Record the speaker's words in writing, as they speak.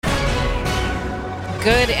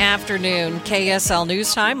Good afternoon. KSL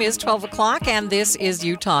News Time is 12 o'clock, and this is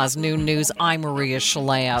Utah's Noon News. I'm Maria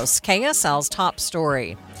Chaleos. KSL's top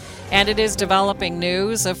story. And it is developing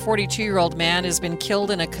news. A 42-year-old man has been killed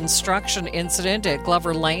in a construction incident at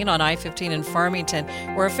Glover Lane on I-15 in Farmington,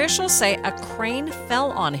 where officials say a crane fell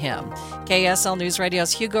on him. KSL News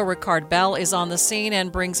Radio's Hugo Ricard Bell is on the scene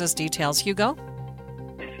and brings us details. Hugo?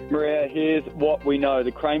 Maria, here's what we know.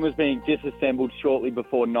 The crane was being disassembled shortly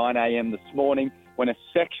before 9 a.m. this morning when a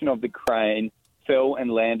section of the crane fell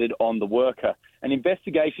and landed on the worker. An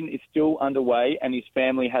investigation is still underway and his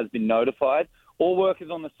family has been notified. All workers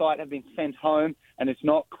on the site have been sent home and it's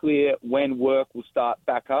not clear when work will start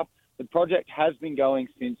back up. The project has been going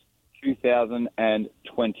since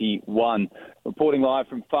 2021. Reporting live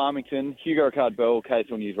from Farmington, Hugo Ricard Bell,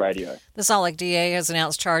 KSL News Radio. The Salt Lake DA has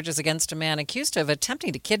announced charges against a man accused of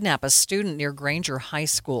attempting to kidnap a student near Granger High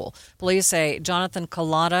School. Police say Jonathan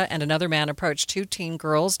Collada and another man approached two teen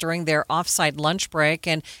girls during their off-site lunch break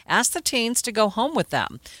and asked the teens to go home with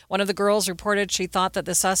them. One of the girls reported she thought that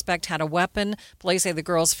the suspect had a weapon. Police say the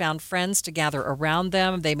girls found friends to gather around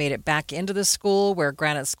them. They made it back into the school where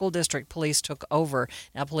Granite School District police took over.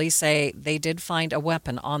 Now, police say they did find a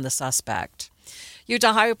weapon on the suspect.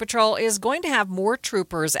 Utah Highway Patrol is going to have more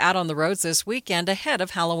troopers out on the roads this weekend ahead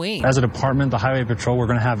of Halloween. As a department, the Highway Patrol, we're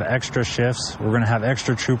going to have extra shifts. We're going to have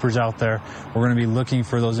extra troopers out there. We're going to be looking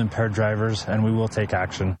for those impaired drivers, and we will take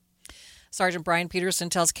action. Sergeant Brian Peterson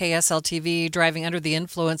tells KSL-TV driving under the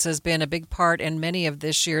influence has been a big part in many of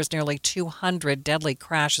this year's nearly 200 deadly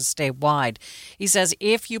crashes statewide. He says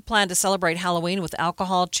if you plan to celebrate Halloween with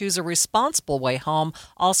alcohol, choose a responsible way home.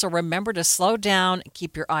 Also, remember to slow down and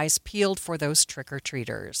keep your eyes peeled for those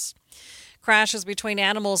trick-or-treaters. Crashes between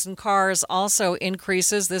animals and cars also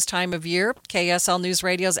increases this time of year. KSL News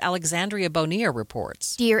Radio's Alexandria Bonilla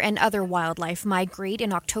reports. Deer and other wildlife migrate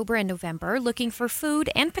in October and November looking for food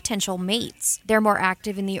and potential mates. They're more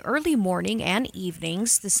active in the early morning and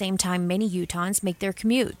evenings, the same time many Utahns make their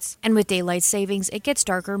commutes. And with daylight savings, it gets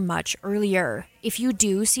darker much earlier. If you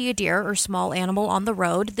do see a deer or small animal on the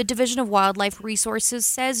road, the Division of Wildlife Resources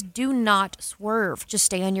says do not swerve. Just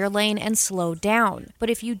stay on your lane and slow down. But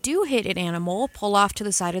if you do hit an animal, pull off to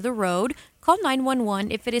the side of the road, call 911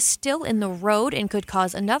 if it is still in the road and could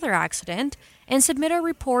cause another accident, and submit a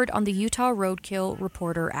report on the Utah Roadkill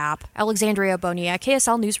Reporter app. Alexandria Bonilla,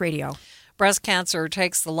 KSL News Radio. Breast cancer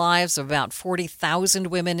takes the lives of about 40,000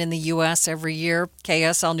 women in the U.S. every year.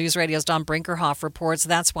 KSL News Radio's Don Brinkerhoff reports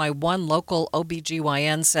that's why one local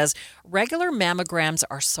OBGYN says regular mammograms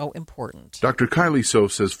are so important. Dr. Kylie So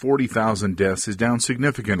says 40,000 deaths is down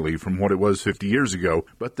significantly from what it was 50 years ago,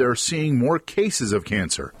 but they're seeing more cases of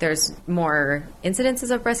cancer. There's more incidences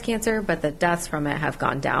of breast cancer, but the deaths from it have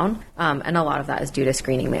gone down, and a lot of that is due to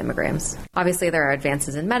screening mammograms. Obviously, there are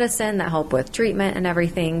advances in medicine that help with treatment and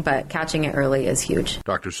everything, but catching it early is huge.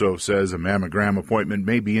 Dr. So says a mammogram appointment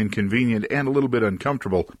may be inconvenient and a little bit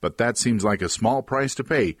uncomfortable, but that seems like a small price to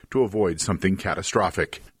pay to avoid something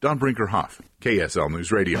catastrophic. Don Brinkerhoff, KSL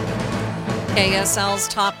News Radio. KSL's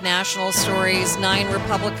top national stories. 9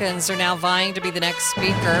 Republicans are now vying to be the next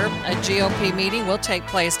speaker. A GOP meeting will take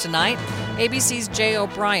place tonight. ABC's Jay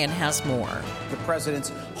O'Brien has more. The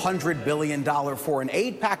president's $100 billion foreign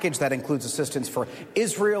aid package that includes assistance for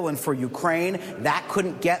Israel and for Ukraine. That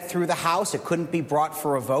couldn't get through the House. It couldn't be brought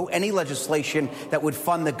for a vote. Any legislation that would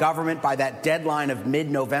fund the government by that deadline of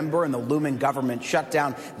mid-November and the looming government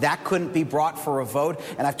shutdown, that couldn't be brought for a vote.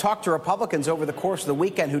 And I've talked to Republicans over the course of the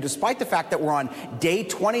weekend who, despite the fact that we're on day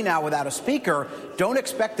 20 now without a speaker, don't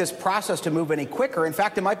expect this process to move any quicker. In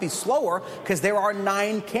fact, it might be slower because there are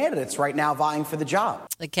 9 candidates right now vying for the job.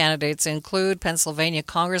 The candidates include Pennsylvania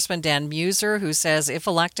Congressman Dan Muser, who says if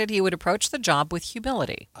elected, he would approach the job with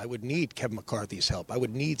humility. I would need Kevin McCarthy's help. I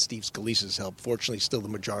would need Steve Scalise's help. Fortunately, still the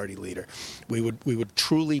majority leader. We would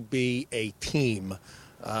truly be a team,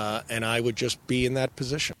 and I would just be in that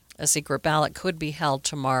position. A secret ballot could be held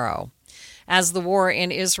tomorrow. As the war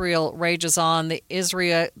in Israel rages on,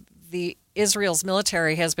 Israel's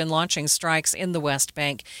military has been launching strikes in the West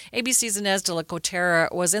Bank. ABC's Inez de la Cotera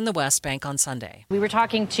was in the West Bank on Sunday. We were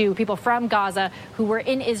talking to people from Gaza who were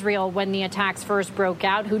in Israel when the attacks first broke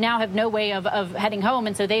out, who now have no way of heading home,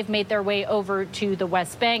 and so they've made their way over to the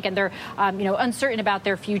West Bank, and they're uncertain about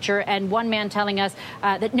their future. And one man telling us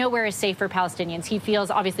that nowhere is safe for Palestinians. He feels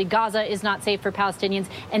obviously Gaza is not safe for Palestinians,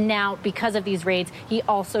 and now because of these raids, he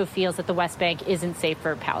also feels that the West Bank isn't safe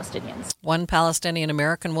for Palestinians. One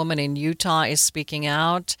Palestinian-American woman in Utah is speaking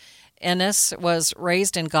out. Enes was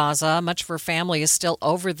raised in Gaza. Much of her family is still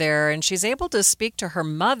over there, and she's able to speak to her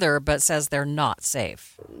mother, but says they're not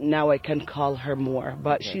safe. Now I can call her more,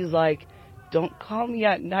 but she's like, don't call me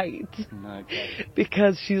at night.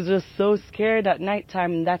 Because she's just so scared at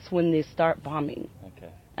nighttime, and that's when they start bombing.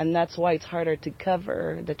 Okay. And that's why it's harder to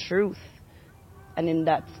cover the truth. And in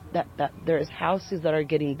that there's houses that are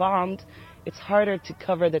getting bombed, it's harder to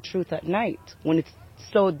cover the truth at night when it's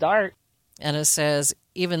so dark. Anna says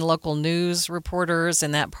even local news reporters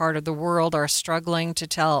in that part of the world are struggling to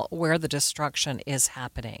tell where the destruction is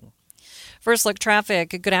happening. First Look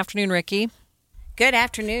Traffic. Good afternoon, Ricky. Good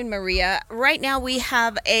afternoon, Maria. Right now we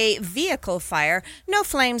have a vehicle fire. No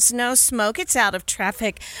flames, no smoke. It's out of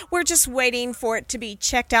traffic. We're just waiting for it to be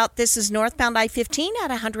checked out. This is northbound I-15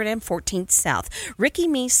 at 114th South. Ricky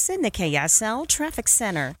Meese in the KSL Traffic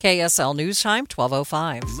Center. KSL News Time,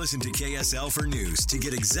 12:05. Listen to KSL for news to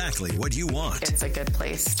get exactly what you want. It's a good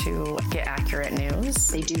place to get accurate news.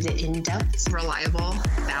 They do the in-depth, reliable,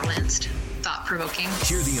 balanced, thought-provoking.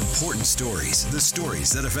 Hear the important stories, the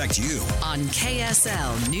stories that affect you. On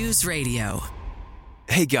KSL News Radio.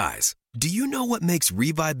 Hey guys, do you know what makes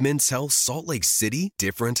Revive Men's Health Salt Lake City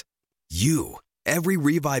different? You. Every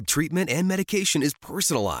Revive treatment and medication is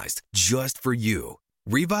personalized just for you.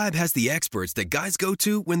 Revive has the experts that guys go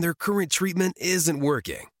to when their current treatment isn't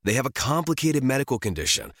working. They have a complicated medical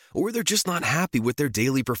condition, or they're just not happy with their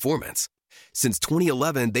daily performance. Since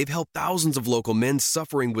 2011, they've helped thousands of local men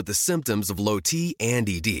suffering with the symptoms of low T and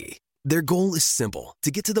ED. Their goal is simple, to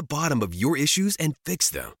get to the bottom of your issues and fix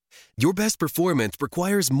them. Your best performance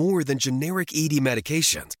requires more than generic ED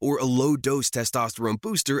medications or a low-dose testosterone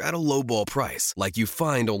booster at a low-ball price like you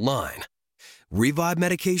find online. Revive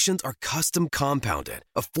medications are custom compounded,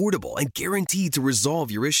 affordable, and guaranteed to resolve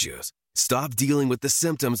your issues. Stop dealing with the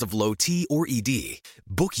symptoms of low T or ED.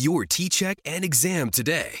 Book your T-check and exam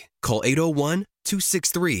today. Call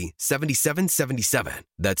 801-263-7777.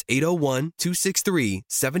 That's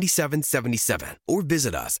 801-263-7777. Or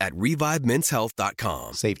visit us at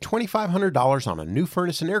ReviveMen'sHealth.com. Save $2,500 on a new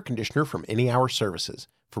furnace and air conditioner from Any Hour Services.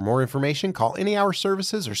 For more information, call Any Hour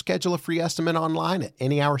Services or schedule a free estimate online at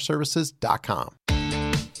anyhourservices.com.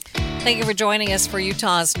 Thank you for joining us for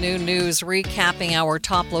Utah's Noon News, recapping our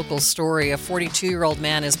top local story. A 42-year-old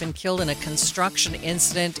man has been killed in a construction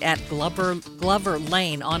incident at Glover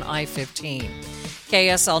Lane on I-15.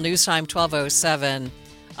 KSL News Time, 12:07.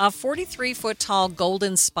 A 43-foot-tall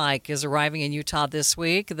golden spike is arriving in Utah this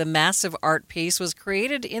week. The massive art piece was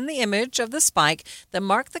created in the image of the spike that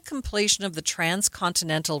marked the completion of the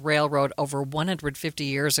Transcontinental Railroad over 150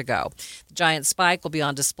 years ago. The giant spike will be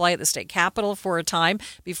on display at the state capitol for a time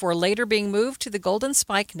before later being moved to the Golden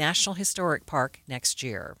Spike National Historic Park next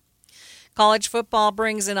year. College football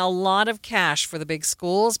brings in a lot of cash for the big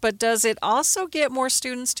schools, but does it also get more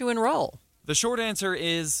students to enroll? The short answer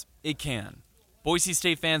is it can. Boise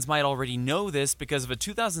State fans might already know this because of a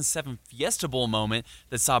 2007 Fiesta Bowl moment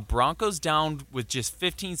that saw Broncos down with just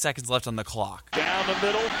 15 seconds left on the clock. Down the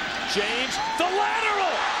middle, James, the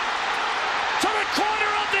lateral to the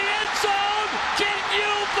corner of the end zone. Can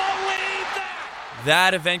you believe that?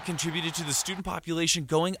 That event contributed to the student population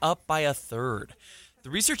going up by a third. The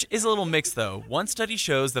research is a little mixed, though. One study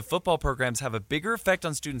shows that football programs have a bigger effect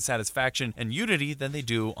on student satisfaction and unity than they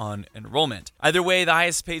do on enrollment. Either way, the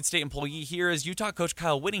highest paid state employee here is Utah coach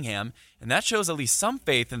Kyle Whittingham, and that shows at least some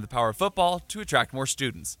faith in the power of football to attract more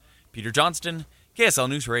students. Peter Johnston, KSL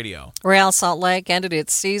News Radio. Real Salt Lake ended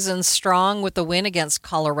its season strong with the win against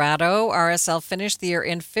Colorado. RSL finished the year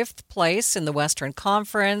in 5th place in the Western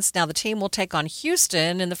Conference. Now the team will take on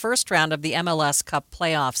Houston in the first round of the MLS Cup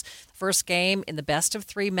playoffs. The first game in the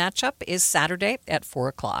best-of-3 matchup is Saturday at 4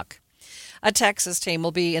 o'clock. A Texas team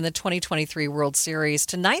will be in the 2023 World Series.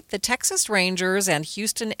 Tonight, the Texas Rangers and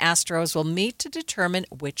Houston Astros will meet to determine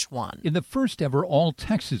which one. In the first ever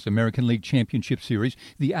All-Texas American League Championship Series,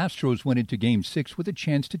 the Astros went into Game 6 with a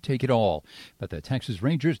chance to take it all. But the Texas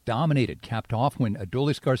Rangers dominated, capped off when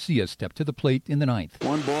Adolis Garcia stepped to the plate in the 9th.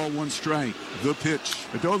 1 ball, 1 strike. The pitch.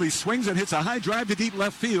 Adolis swings and hits a high drive to deep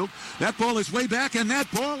left field. That ball is way back, and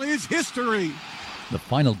that ball is history. The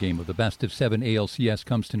final game of the best-of-7 ALCS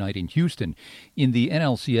comes tonight in Houston. In the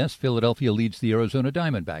NLCS, Philadelphia leads the Arizona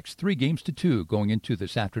Diamondbacks 3-2 going into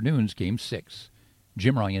this afternoon's Game 6.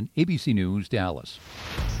 Jim Ryan, ABC News, Dallas.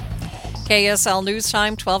 KSL News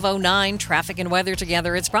Time, 12:09. Traffic and weather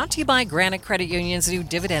together. It's brought to you by Granite Credit Union's new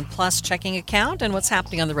Dividend Plus checking account. And what's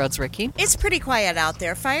happening on the roads, Ricky? It's pretty quiet out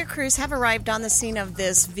there. Fire crews have arrived on the scene of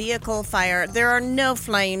this vehicle fire. There are no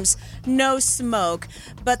flames, no smoke,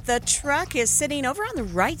 but the truck is sitting over on the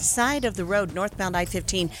right side of the road, northbound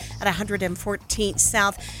I-15 at 114th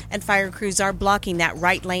South, and fire crews are blocking that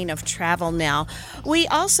right lane of travel now. We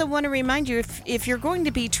also want to remind you, if you're going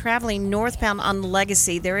to be traveling northbound on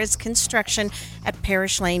Legacy, there is construction construction at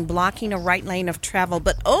Parish Lane, blocking a right lane of travel.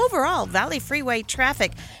 But overall, Valley Freeway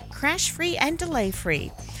traffic crash-free and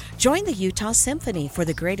delay-free. Join the Utah Symphony for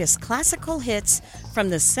the greatest classical hits from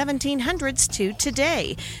the 1700s to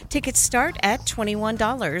today. Tickets start at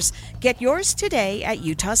 $21. Get yours today at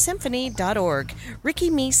utahsymphony.org.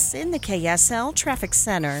 Ricky Meese in the KSL Traffic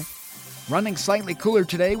Center. Running slightly cooler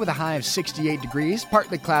today with a high of 68 degrees,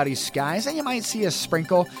 partly cloudy skies, and you might see a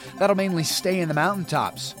sprinkle. That'll mainly stay in the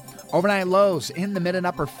mountaintops. Overnight lows in the mid and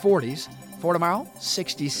upper 40s. For tomorrow,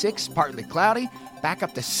 66, partly cloudy, back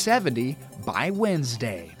up to 70 by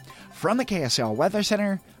Wednesday. From the KSL Weather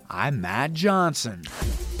Center, I'm Matt Johnson.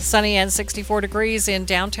 Sunny and 64 degrees in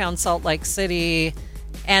downtown Salt Lake City.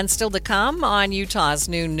 And still to come on Utah's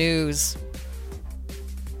Noon News.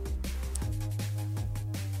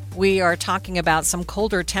 We are talking about some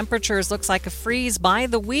colder temperatures. Looks like a freeze by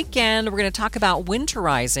the weekend. We're going to talk about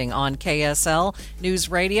winterizing on KSL News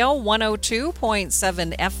Radio,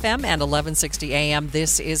 102.7 FM and 1160 AM.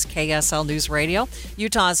 This is KSL News Radio,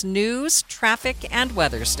 Utah's news, traffic, and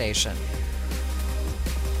weather station.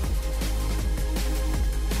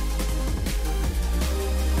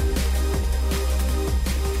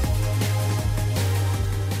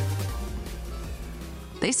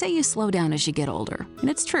 They say you slow down as you get older, and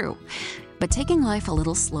it's true. But taking life a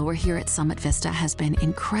little slower here at Summit Vista has been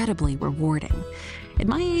incredibly rewarding. At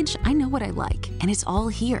my age, I know what I like, and it's all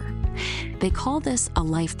here. They call this a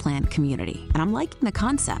life plan community, and I'm liking the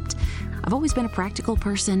concept. I've always been a practical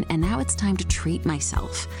person, and now it's time to treat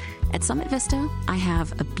myself. At Summit Vista, I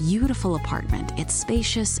have a beautiful apartment. It's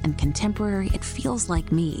spacious and contemporary. It feels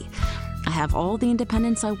like me. I have all the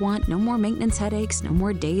independence I want, no more maintenance headaches, no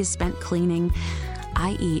more days spent cleaning.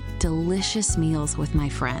 I eat delicious meals with my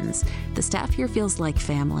friends. The staff here feels like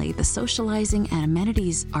family. The socializing and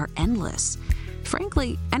amenities are endless.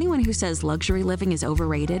 Frankly, anyone who says luxury living is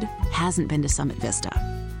overrated hasn't been to Summit Vista.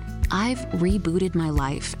 I've rebooted my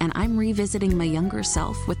life, and I'm revisiting my younger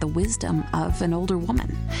self with the wisdom of an older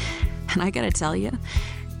woman. And I gotta tell you,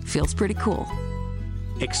 feels pretty cool.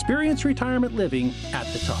 Experience retirement living at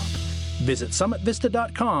the top. Visit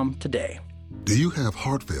summitvista.com today. Do you have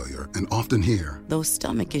heart failure and often hear, "Those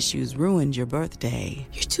stomach issues ruined your birthday"?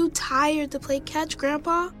 "You're too tired to play catch,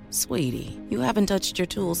 Grandpa." Sweetie, you haven't touched your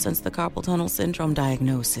tools since the carpal tunnel syndrome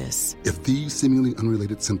diagnosis. If these seemingly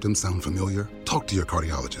unrelated symptoms sound familiar, talk to your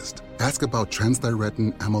cardiologist. Ask about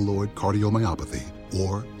transthyretin amyloid cardiomyopathy,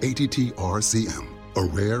 or ATTR-CM, a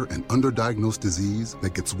rare and underdiagnosed disease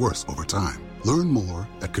that gets worse over time. Learn more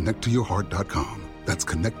at connecttoyourheart.com. That's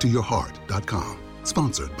connecttoyourheart.com.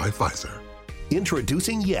 Sponsored by Pfizer.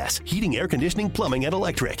 Introducing Yes, Heating, Air Conditioning, Plumbing, and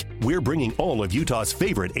Electric. We're bringing all of Utah's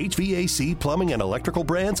favorite HVAC, plumbing, and electrical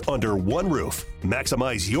brands under one roof.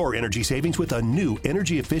 Maximize your energy savings with a new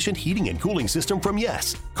energy-efficient heating and cooling system from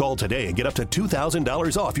Yes. Call today and get up to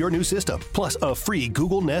 $2,000 off your new system, plus a free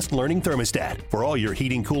Google Nest Learning Thermostat. For all your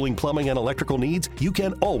heating, cooling, plumbing, and electrical needs, you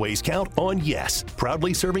can always count on Yes.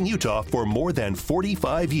 Proudly serving Utah for more than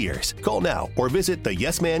 45 years. Call now or visit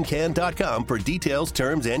theyesmancan.com for details,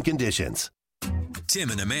 terms, and conditions. Tim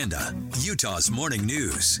and Amanda, Utah's Morning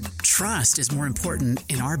News. Trust is more important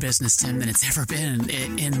in our business, Tim, than it's ever been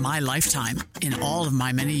in my lifetime, in all of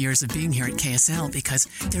my many years of being here at KSL, because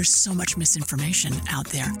there's so much misinformation out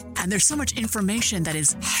there. And there's so much information that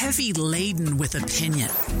is heavy laden with opinion.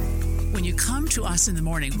 When you come to us in the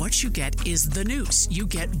morning, what you get is the news. You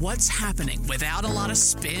get what's happening without a lot of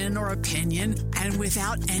spin or opinion and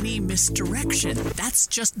without any misdirection. That's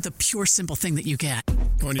just the pure, simple thing that you get.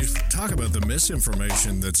 When you talk about the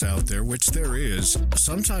misinformation that's out there, which there is,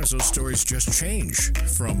 sometimes those stories just change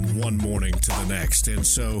from one morning to the next. And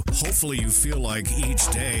so hopefully you feel like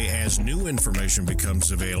each day as new information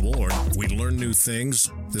becomes available or we learn new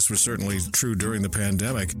things, this was certainly true during the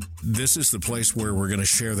pandemic, this is the place where we're going to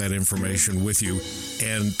share that information with you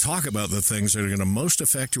and talk about the things that are going to most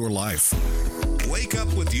affect your life. Wake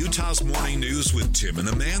up with Utah's Morning News with Tim and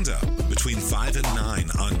Amanda between 5 and 9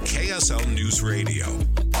 on KSL News Radio.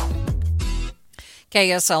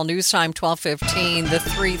 KSL News Time 12:15. The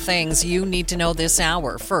three things you need to know this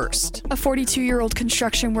hour. First, a 42-year-old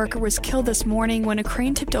construction worker was killed this morning when a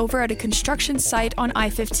crane tipped over at a construction site on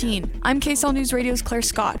I-15. I'm KSL News Radio's Claire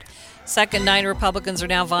Scott. Second, 9 Republicans are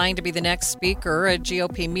now vying to be the next speaker. A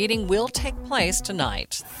GOP meeting will take place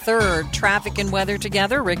tonight. Third, traffic and weather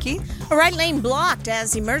together. Ricky? A right lane blocked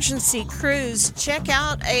as emergency crews check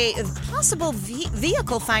out a possible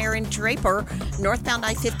vehicle fire in Draper, northbound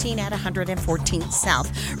I-15 at 114th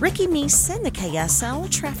South. Ricky Meese in the KSL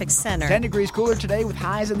Traffic Center. 10 degrees cooler today with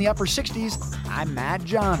highs in the upper 60s. I'm Matt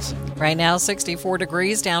Johnson. Right now, 64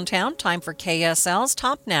 degrees downtown. Time for KSL's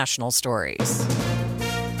top national stories.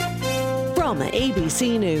 from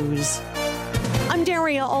ABC News. I'm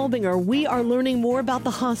Daria Albinger. We are learning more about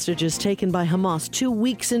the hostages taken by Hamas 2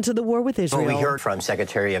 weeks into the war with Israel. Well, we heard from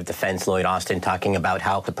Secretary of Defense Lloyd Austin talking about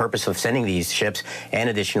how the purpose of sending these ships and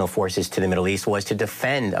additional forces to the Middle East was to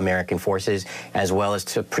defend American forces as well as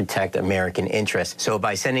to protect American interests. So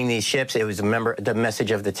by sending these ships, it was the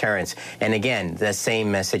message of deterrence. And again, the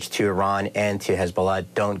same message to Iran and to Hezbollah: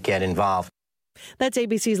 don't get involved. That's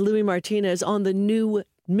ABC's Louis Martinez on the new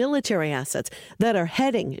military assets that are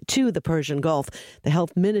heading to the Persian Gulf. The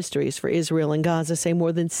health ministries for Israel and Gaza say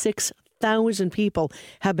more than 6,000 people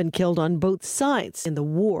have been killed on both sides in the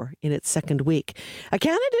war in its second week. A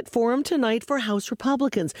candidate forum tonight for House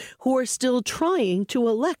Republicans who are still trying to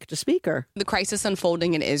elect a speaker. The crisis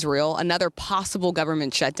unfolding in Israel, another possible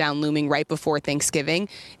government shutdown looming right before Thanksgiving.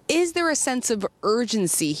 Is there a sense of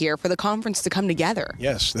urgency here for the conference to come together?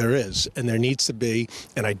 Yes, there is, and there needs to be.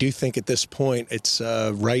 And I do think at this point it's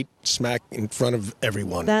right smack in front of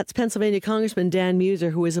everyone. That's Pennsylvania Congressman Dan Muser,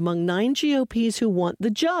 who is among 9 GOPs who want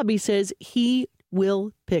the job. He says he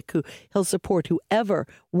will pick who he'll support whoever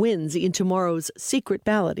wins in tomorrow's secret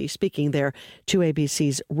ballot. He's speaking there to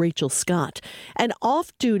ABC's Rachel Scott. An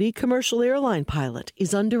off-duty commercial airline pilot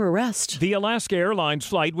is under arrest. The Alaska Airlines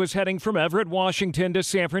flight was heading from Everett, Washington to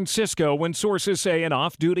San Francisco when sources say an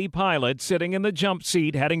off-duty pilot sitting in the jump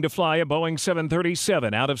seat heading to fly a Boeing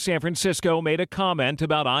 737 out of San Francisco made a comment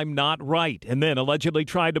about "I'm not right," and then allegedly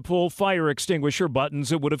tried to pull fire extinguisher buttons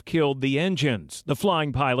that would have killed the engines. The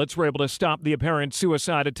flying pilots were able to stop the apparent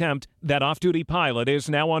suicide attempt. That off-duty pilot is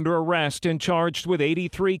now under arrest and charged with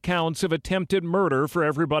 83 counts of attempted murder for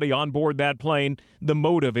everybody on board that plane. The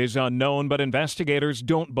motive is unknown, but investigators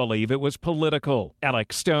don't believe it was political.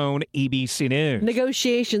 Alex Stone, ABC News.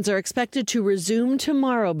 Negotiations are expected to resume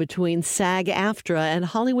tomorrow between SAG-AFTRA and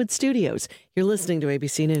Hollywood Studios. You're listening to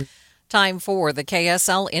ABC News. Time for the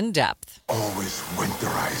KSL In-Depth. Always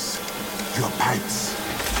winterize your pipes.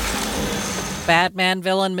 Batman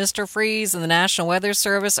villain Mr. Freeze and the National Weather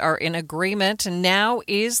Service are in agreement, and now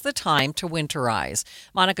is the time to winterize.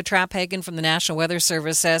 Monica Trapphagen from the National Weather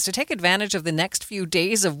Service says to take advantage of the next few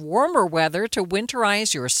days of warmer weather to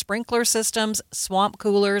winterize your sprinkler systems, swamp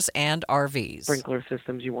coolers, and RVs. Sprinkler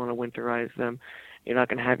systems, you want to winterize them. You're not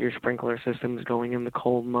going to have your sprinkler systems going in the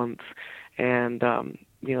cold months. And,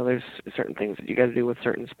 there's certain things that you got to do with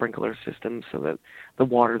certain sprinkler systems so that the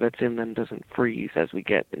water that's in them doesn't freeze as we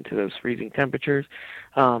get into those freezing temperatures.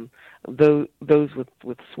 Those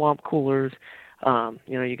with swamp coolers,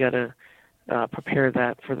 you got to prepare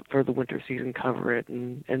that for the winter season, cover it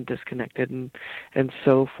and disconnect it and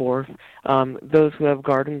so forth. Those who have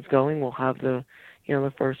gardens going will have the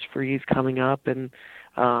first freeze coming up, and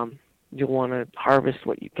you'll want to harvest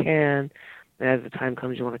what you can. As the time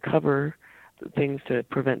comes, you want to cover things to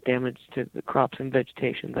prevent damage to the crops and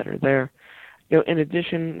vegetation that are there. In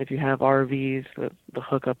addition, if you have RVs, the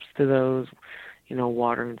hookups to those,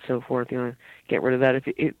 water and so forth, get rid of that. If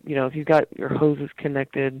you've got your hoses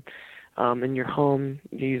connected in your home,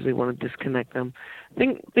 you usually want to disconnect them.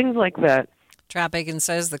 Things like that. Trapphagen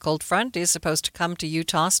says the cold front is supposed to come to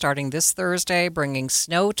Utah starting this Thursday, bringing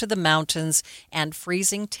snow to the mountains and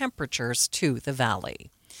freezing temperatures to the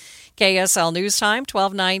valley. KSL News Time,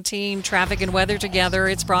 12:19. Traffic and weather together.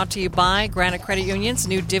 It's brought to you by Granite Credit Union's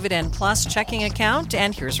new Dividend Plus checking account.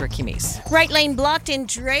 And here's Ricky Meese. Right lane blocked in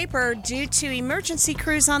Draper due to emergency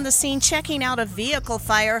crews on the scene checking out a vehicle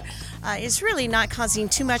fire. Is really not causing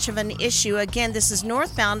too much of an issue. Again, this is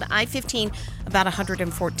northbound I-15, about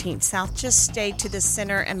 114th south. Just stay to the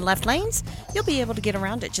center and left lanes. You'll be able to get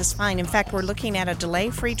around it just fine. In fact, we're looking at a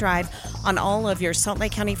delay-free drive on all of your Salt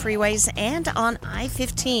Lake County freeways and on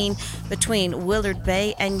I-15 between Willard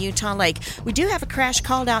Bay and Utah Lake. We do have a crash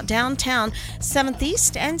called out downtown, 7th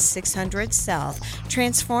East and 600 South.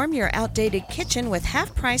 Transform your outdated kitchen with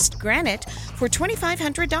half-priced granite for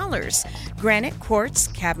 $2,500. Granite, quartz,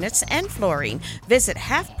 cabinets, and flooring. Visit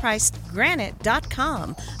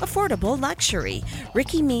halfpricedgranite.com. Affordable luxury.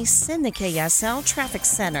 Ricky Meese in the KSL Traffic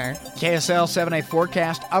Center. KSL 7-day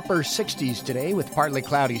forecast, upper 60s today with partly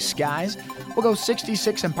cloudy skies. We'll go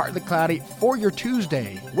 66 and partly cloudy for your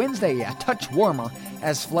Tuesday. Wednesday, a touch warmer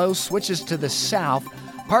as flow switches to the south.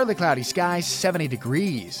 Partly cloudy skies, 70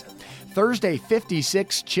 degrees. Thursday,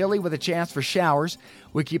 56, chilly with a chance for showers.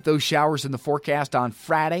 We keep those showers in the forecast on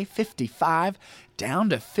Friday, 55, down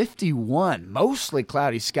to 51. Mostly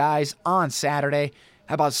cloudy skies on Saturday.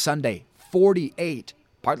 How about Sunday, 48,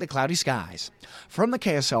 partly cloudy skies. From the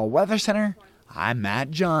KSL Weather Center, I'm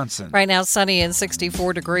Matt Johnson. Right now, sunny and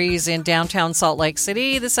 64 degrees in downtown Salt Lake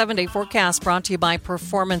City. The 7-day forecast brought to you by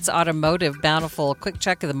Performance Automotive. Bountiful. Quick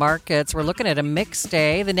check of the markets. We're looking at a mixed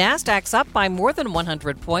day. The Nasdaq's up by more than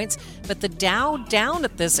 100 points, but the Dow down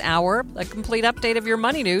at this hour. A complete update of your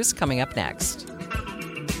money news coming up next.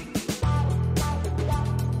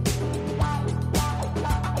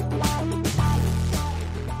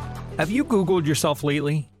 Have you Googled yourself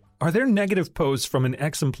lately? Are there negative posts from an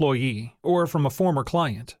ex-employee or from a former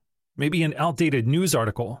client? Maybe an outdated news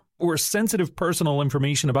article or sensitive personal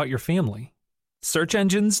information about your family? Search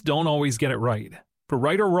engines don't always get it right. For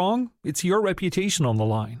right or wrong, it's your reputation on the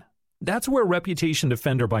line. That's where Reputation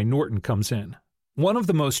Defender by Norton comes in. One of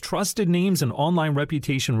the most trusted names in online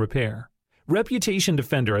reputation repair, Reputation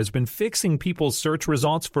Defender has been fixing people's search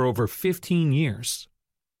results for over 15 years.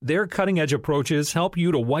 Their cutting-edge approaches help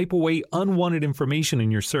you to wipe away unwanted information in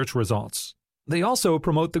your search results. They also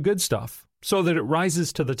promote the good stuff so that it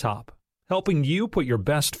rises to the top, helping you put your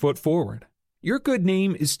best foot forward. Your good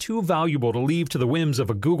name is too valuable to leave to the whims of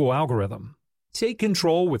a Google algorithm. Take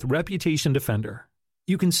control with Reputation Defender.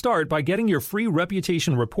 You can start by getting your free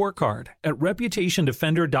reputation report card at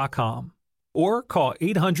reputationdefender.com or call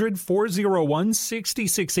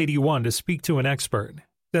 800-401-6681 to speak to an expert.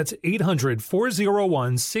 That's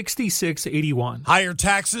 800-401-6681. Higher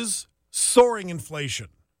taxes, soaring inflation,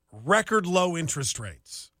 record low interest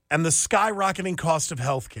rates, and the skyrocketing cost of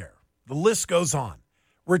healthcare. The list goes on.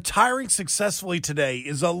 Retiring successfully today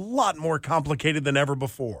is a lot more complicated than ever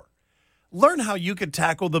before. Learn how you can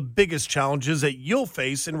tackle the biggest challenges that you'll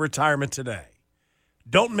face in retirement today.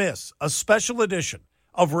 Don't miss a special edition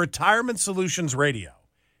of Retirement Solutions Radio.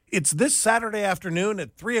 It's this Saturday afternoon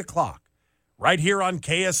at 3 o'clock. Right here on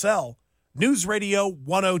KSL, News Radio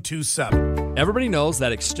 1027. Everybody knows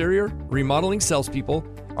that exterior remodeling salespeople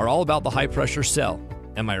are all about the high-pressure sell.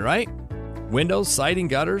 Am I right? Windows, siding,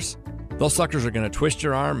 gutters, those suckers are going to twist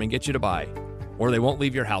your arm and get you to buy, or they won't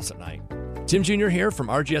leave your house at night. Tim Jr. here from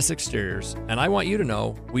RGS Exteriors, and I want you to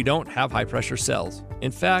know we don't have high-pressure sells.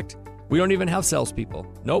 In fact, we don't even have salespeople.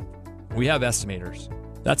 Nope, we have estimators.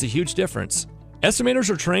 That's a huge difference.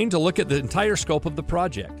 Estimators are trained to look at the entire scope of the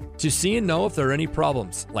project, to see and know if there are any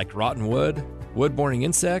problems like rotten wood, wood-borne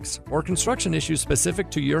insects, or construction issues specific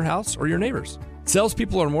to your house or your neighbors.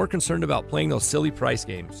 Salespeople are more concerned about playing those silly price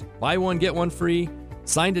games. Buy one, get one free,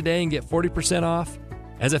 sign today and get 40% off,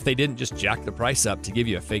 as if they didn't just jack the price up to give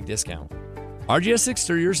you a fake discount. RGS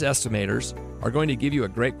Exteriors estimators are going to give you a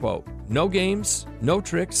great quote. No games, no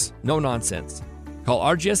tricks, no nonsense. Call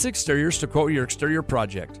RGS Exteriors to quote your exterior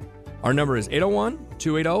project. Our number is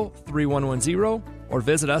 801-280-3110 or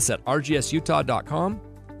visit us at rgsutah.com.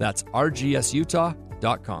 That's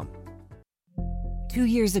rgsutah.com. 2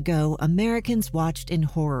 years ago, Americans watched in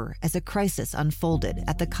horror as a crisis unfolded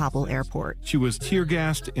at the Kabul airport. She was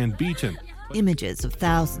tear-gassed and beaten. Images of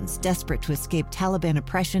thousands desperate to escape Taliban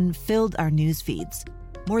oppression filled our news feeds.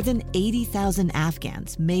 More than 80,000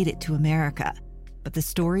 Afghans made it to America. But the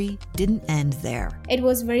story didn't end there. It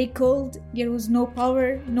was very cold. There was no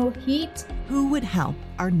power, no heat. Who would help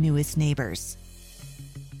our newest neighbors?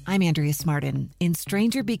 I'm Andrea Smartin. In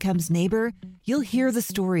Stranger Becomes Neighbor, you'll hear the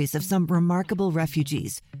stories of some remarkable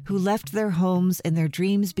refugees who left their homes and their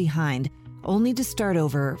dreams behind, only to start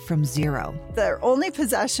over from zero. Their only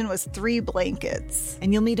possession was 3 blankets.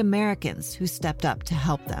 And you'll meet Americans who stepped up to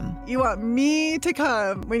help them. You want me to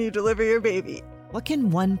come when you deliver your baby. What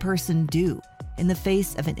can one person do in the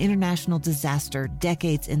face of an international disaster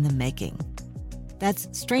decades in the making? That's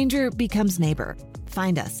Stranger Becomes Neighbor.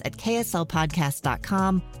 Find us at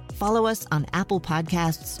kslpodcast.com, follow us on Apple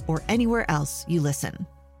Podcasts, or anywhere else you listen.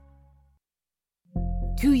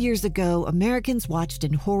 2 years ago, Americans watched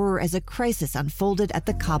in horror as a crisis unfolded at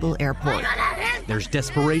the Kabul airport. There's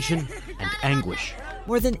desperation and anguish.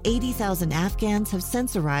 More than 80,000 Afghans have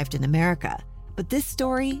since arrived in America, but this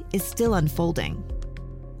story is still unfolding.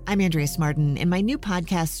 I'm Andrea Smartin. In my new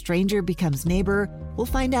podcast, Stranger Becomes Neighbor, we'll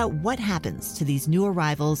find out what happens to these new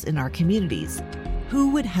arrivals in our communities.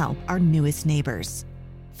 Who would help our newest neighbors?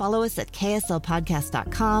 Follow us at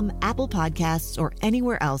kslpodcast.com, Apple Podcasts, or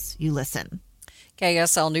anywhere else you listen.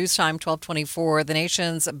 KSL News Time 1224. The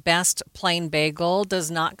nation's best plain bagel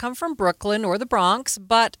does not come from Brooklyn or the Bronx,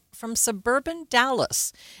 but from suburban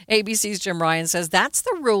Dallas. ABC's Jim Ryan says that's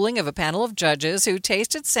the ruling of a panel of judges who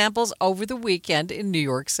tasted samples over the weekend in New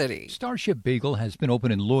York City. Starship Bagel has been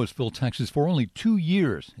open in Louisville, Texas for only 2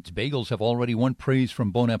 years. Its bagels have already won praise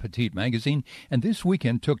from Bon Appetit magazine, and this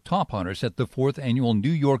weekend took top honors at the 4th annual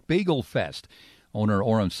New York Bagel Fest. Owner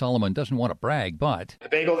Oren Solomon doesn't want to brag, but the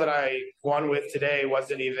bagel that I won with today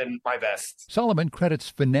wasn't even my best. Solomon credits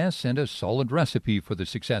finesse and a solid recipe for the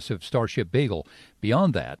success of Starship Bagel.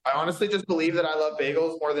 Beyond that, I honestly just believe that I love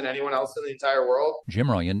bagels more than anyone else in the entire world.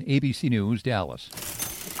 Jim Ryan, ABC News, Dallas.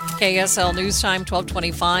 KSL News Time,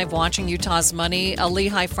 12:25. Watching Utah's Money. A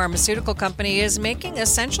Lehigh pharmaceutical company is making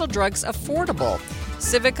essential drugs affordable.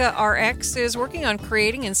 Civica RX is working on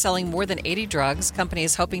creating and selling more than 80 drugs. Company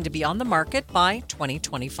is hoping to be on the market by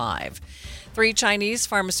 2025. 3 Chinese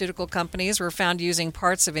pharmaceutical companies were found using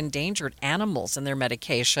parts of endangered animals in their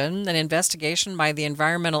medication. An investigation by the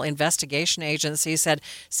Environmental Investigation Agency said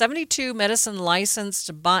 72 medicines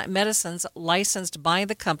licensed by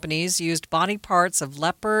the companies used body parts of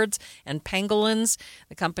leopards and pangolins.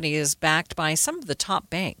 The company is backed by some of the top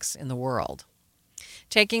banks in the world.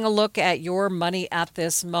 Taking a look at your money at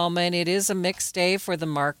this moment, it is a mixed day for the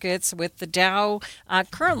markets with the Dow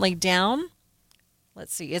currently down.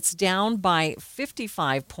 Let's see, it's down by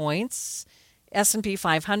 55 points. S&P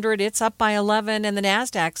 500, it's up by 11, and the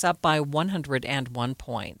Nasdaq's up by 101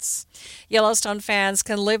 points. Yellowstone fans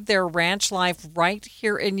can live their ranch life right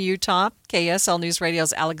here in Utah. KSL News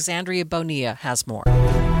Radio's Alexandria Bonilla has more.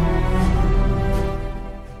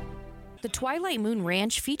 The Twilight Moon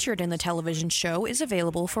Ranch featured in the television show is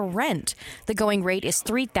available for rent. The going rate is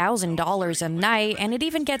 $3,000 a night, and it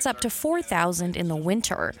even gets up to $4,000 in the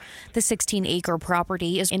winter. The 16-acre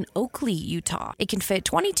property is in Oakley, Utah. It can fit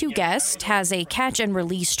 22 guests, has a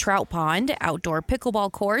catch-and-release trout pond, outdoor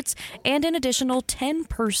pickleball courts, and an additional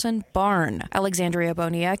 10-person barn. Alexandria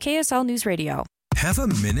Bonilla, KSL News Radio. Have a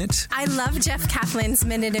minute? I love Jeff Kaplan's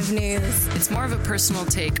Minute of News. It's more of a personal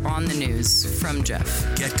take on the news from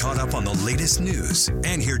Jeff. Get caught up on the latest news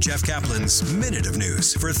and hear Jeff Kaplan's Minute of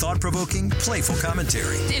News for thought-provoking, playful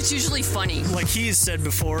commentary. It's usually funny. Like he's said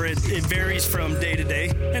before, it varies from day to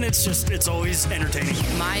day, and it's always entertaining.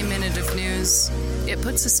 My Minute of News, it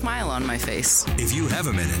puts a smile on my face. If you have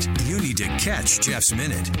a minute, you need to catch Jeff's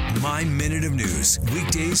Minute. My Minute of News,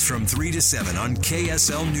 weekdays from 3 to 7 on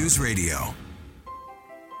KSL News Radio.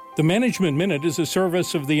 The Management Minute is a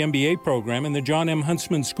service of the MBA program in the John M.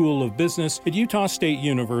 Huntsman School of Business at Utah State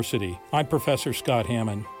University. I'm Professor Scott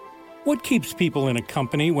Hammond. What keeps people in a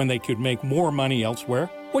company when they could make more money elsewhere?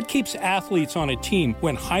 What keeps athletes on a team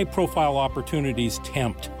when high-profile opportunities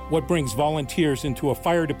tempt? What brings volunteers into a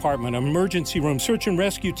fire department, emergency room, search and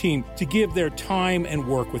rescue team to give their time and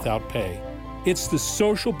work without pay? It's the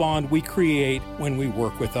social bond we create when we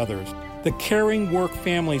work with others. The caring work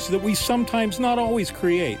families that we sometimes not always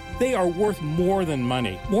create. They are worth more than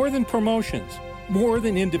money, more than promotions, more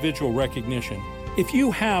than individual recognition. If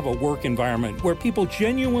you have a work environment where people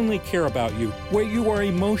genuinely care about you, where you are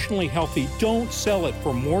emotionally healthy, don't sell it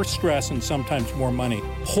for more stress and sometimes more money.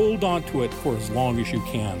 Hold on to it for as long as you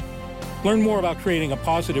can. Learn more about creating a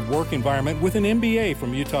positive work environment with an MBA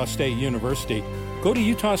from Utah State University. Go to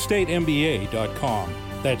utahstatemba.com.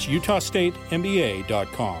 That's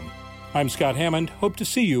utahstatemba.com. I'm Scott Hammond. Hope to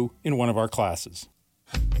see you in one of our classes.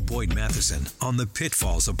 Boyd Matheson on the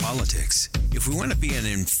pitfalls of politics. If we want to be an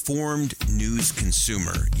informed news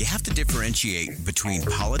consumer, you have to differentiate between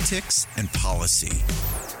politics and policy.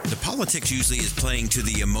 The politics usually is playing to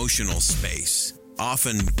the emotional space.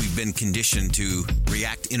 Often we've been conditioned to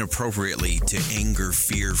react inappropriately to anger,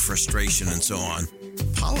 fear, frustration, and so on.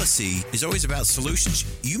 Policy is always about solutions.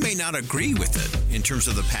 You may not agree with it in terms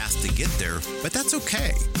of the path to get there, but that's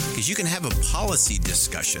okay, because you can have a policy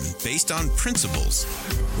discussion based on principles.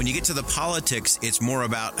 When you get to the politics, it's more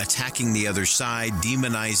about attacking the other side,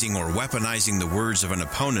 demonizing or weaponizing the words of an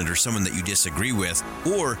opponent or someone that you disagree with,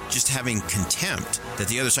 or just having contempt that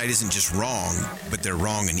the other side isn't just wrong, but they're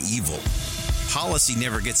wrong and evil. Policy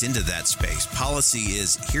never gets into that space. Policy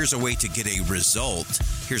is, here's a way to get a result.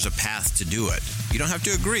 Here's a path to do it. You don't have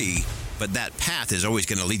to agree, but that path is always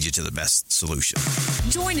going to lead you to the best solution.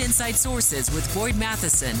 Join Inside Sources with Boyd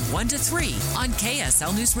Matheson, 1 to 3 on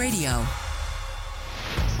KSL News Radio.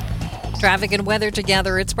 Traffic and weather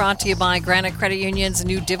together. It's brought to you by Granite Credit Union's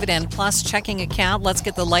new Dividend Plus checking account. Let's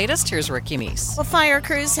get the latest. Here's Ricky Meese. Well, fire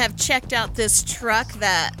crews have checked out this truck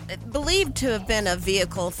that believed to have been a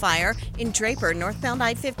vehicle fire in Draper, northbound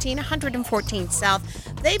I-15, 114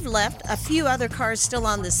 south. They've left a few other cars still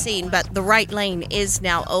on the scene, but the right lane is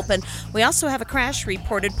now open. We also have a crash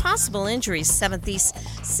reported, possible injuries, 7th East,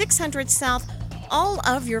 600 south. All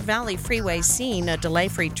of your Valley Freeway seeing a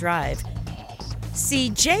delay-free drive. See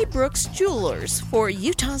J. Brooks Jewelers for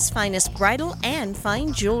Utah's finest bridal and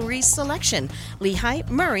fine jewelry selection. Lehigh,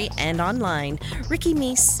 Murray, and online. Ricky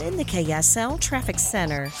Meese in the KSL Traffic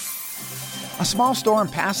Center. A small storm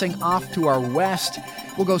passing off to our west.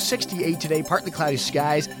 We'll go 68 today, partly cloudy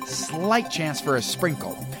skies, slight chance for a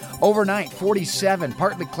sprinkle. Overnight, 47,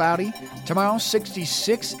 partly cloudy. Tomorrow,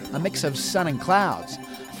 66, a mix of sun and clouds.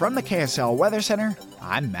 From the KSL Weather Center,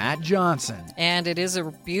 I'm Matt Johnson. And it is a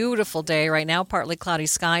beautiful day right now, partly cloudy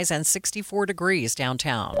skies and 64 degrees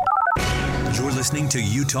downtown. You're listening to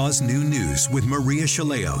Utah's New News with Maria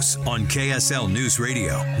Chaleos on KSL News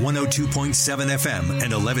Radio, 102.7 FM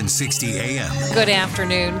and 1160 AM. Good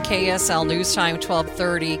afternoon. KSL News Time,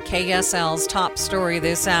 1230. KSL's top story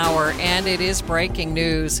this hour, and it is breaking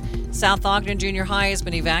news. South Ogden Junior High has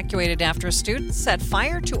been evacuated after students set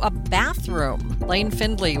fire to a bathroom. Lane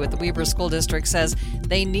Findley with the Weber School District says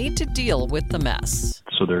they need to deal with the mess.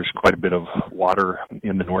 So there's quite a bit of water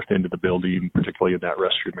in the north end of the building, particularly in that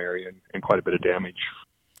restroom area, and quite a bit of damage.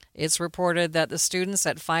 It's reported that the students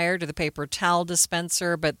set fire to the paper towel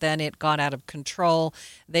dispenser, but then it got out of control.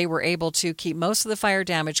 They were able to keep most of the fire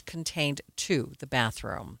damage contained to the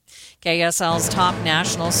bathroom. KSL's top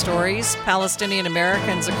national stories. Palestinian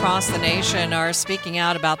Americans across the nation are speaking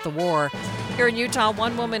out about the war. Here in Utah,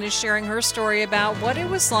 one woman is sharing her story about what it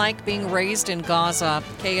was like being raised in Gaza.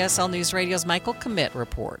 KSL News Radio's Michael Commit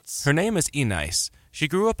reports. Her name is Enais. She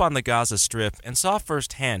grew up on the Gaza Strip and saw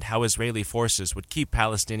firsthand how Israeli forces would keep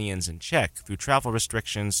Palestinians in check through travel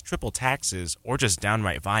restrictions, triple taxes, or just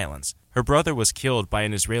downright violence. Her brother was killed by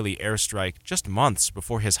an Israeli airstrike just months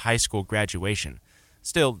before his high school graduation.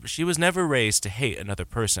 Still, she was never raised to hate another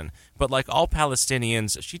person, but like all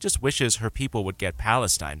Palestinians, she just wishes her people would get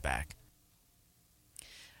Palestine back.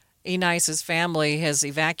 Enais's family has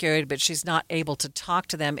evacuated, but she's not able to talk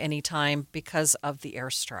to them anytime because of the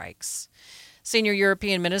airstrikes. Senior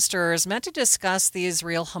European minister is meant to discuss the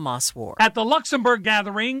Israel-Hamas war. At the Luxembourg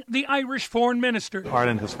gathering, the Irish foreign minister.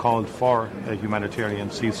 Ireland has called for a humanitarian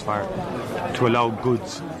ceasefire to allow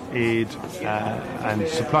goods, aid and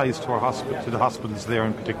supplies to the hospitals there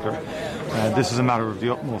in particular. This is a matter of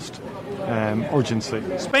the utmost urgency.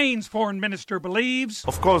 Spain's foreign minister believes,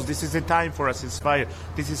 of course, this is a time for a ceasefire.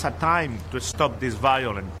 This is a time to stop this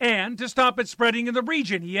violence. And to stop it spreading in the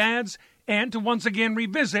region, he adds, and to once again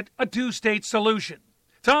revisit a two-state solution.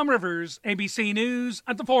 Tom Rivers, ABC News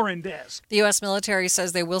at the Foreign Desk. The U.S. military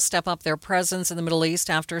says they will step up their presence in the Middle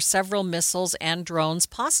East after several missiles and drones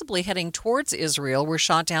possibly heading towards Israel were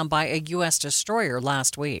shot down by a U.S. destroyer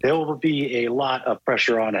last week. There will be a lot of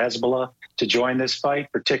pressure on Hezbollah to join this fight,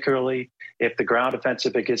 particularly if the ground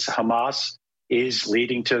offensive against Hamas is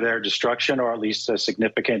leading to their destruction or at least a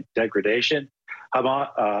significant degradation.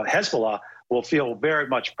 Hezbollah will feel very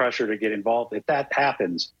much pressure to get involved. If that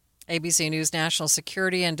happens, ABC News national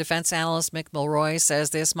security and defense analyst Mick Mulroy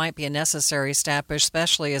says this might be a necessary step,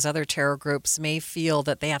 especially as other terror groups may feel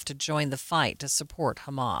that they have to join the fight to support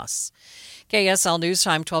Hamas. KSL News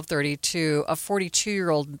Time 1232. A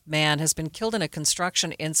 42-year-old man has been killed in a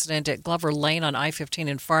construction incident at Glover Lane on I-15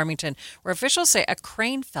 in Farmington, where officials say a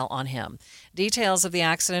crane fell on him. Details of the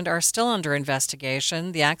accident are still under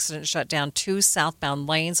investigation. The accident shut down 2 southbound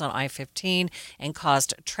lanes on I-15 and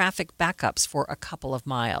caused traffic backups for a couple of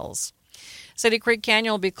miles. City Creek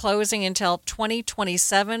Canyon will be closing until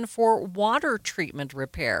 2027 for water treatment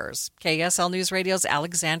repairs. KSL News Radio's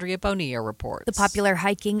Alexandria Bonilla reports. The popular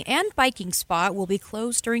hiking and biking spot will be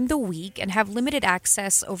closed during the week and have limited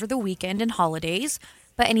access over the weekend and holidays,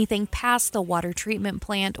 but anything past the water treatment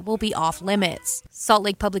plant will be off limits. Salt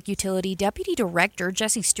Lake Public Utility Deputy Director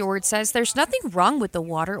Jesse Stewart says there's nothing wrong with the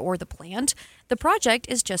water or the plant. The project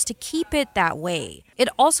is just to keep it that way. It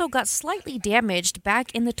also got slightly damaged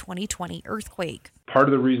back in the 2020 earthquake. Part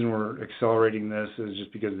of the reason we're accelerating this is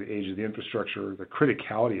just because of the age of the infrastructure, the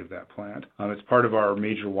criticality of that plant. It's part of our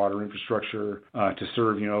major water infrastructure to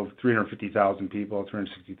serve, 350,000 people,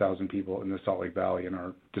 360,000 people in the Salt Lake Valley in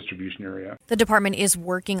our distribution area. The department is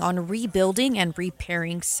working on rebuilding and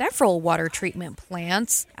repairing several water treatment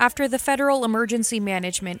plants after the Federal Emergency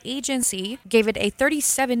Management Agency gave it a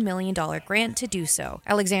 $37 million grant to do so.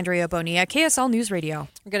 Alexandria Bonilla, KSL News Radio.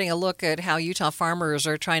 We're getting a look at how Utah farmers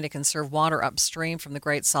are trying to conserve water upstream from the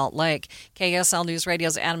Great Salt Lake. KSL News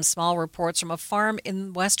Radio's Adam Small reports from a farm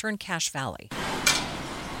in western Cache Valley.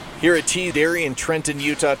 Here at T Dairy in Trenton,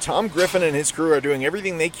 Utah, Tom Griffin and his crew are doing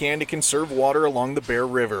everything they can to conserve water along the Bear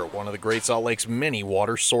River, one of the Great Salt Lake's many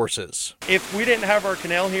water sources. If we didn't have our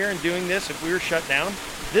canal here and doing this, if we were shut down,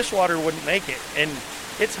 this water wouldn't make it. And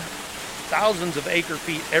it's thousands of acre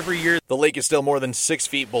feet every year. The lake is still more than 6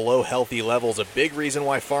 feet below healthy levels, a big reason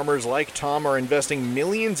why farmers like Tom are investing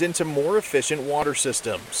millions into more efficient water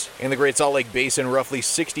systems. In the Great Salt Lake Basin, roughly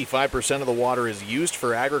 65% of the water is used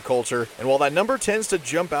for agriculture, and while that number tends to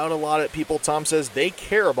jump out a lot at people, Tom says they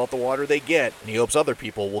care about the water they get, and he hopes other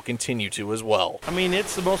people will continue to as well. I mean,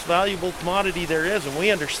 it's the most valuable commodity there is, and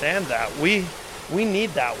we understand that. We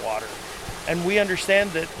need that water, and we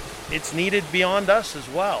understand that it's needed beyond us as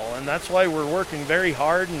well, and that's why we're working very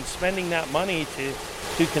hard and spending that money to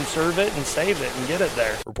conserve it and save it and get it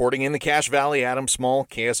there. Reporting in the Cache Valley, Adam Small,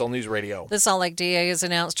 KSL News Radio. The Salt Lake DA has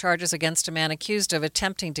announced charges against a man accused of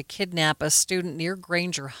attempting to kidnap a student near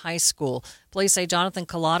Granger High School. Police say Jonathan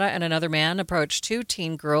Collada and another man approached 2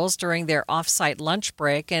 teen girls during their off-site lunch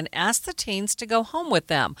break and asked the teens to go home with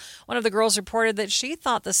them. One of the girls reported that she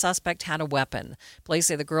thought the suspect had a weapon. Police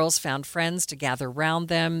say the girls found friends to gather around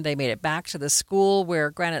them. They made it back to the school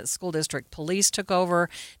where Granite School District Police took over.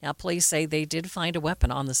 Now, police say they did find a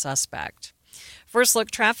weapon on the suspect. First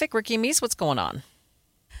look traffic. Ricky Meese, what's going on?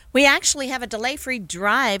 We actually have a delay-free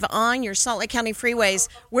drive on your Salt Lake County freeways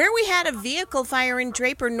where we had a vehicle fire in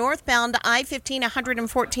Draper northbound I-15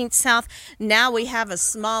 114th South. Now we have a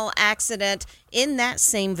small accident in that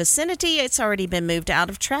same vicinity. It's already been moved out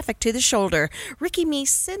of traffic to the shoulder. Ricky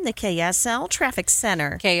Meese in the KSL Traffic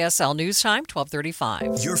Center. KSL News Time,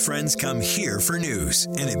 12:35. Your friends come here for news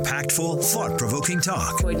and impactful, thought-provoking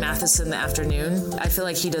talk. Boyd Matheson, the afternoon. I feel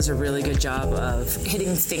like he does a really good job of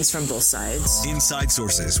hitting things from both sides. Inside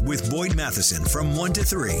Sources with Boyd Matheson from 1 to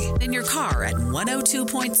 3. In your car at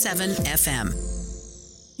 102.7 FM.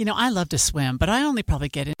 You know, I love to swim, but I only probably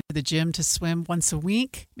get into the gym to swim once a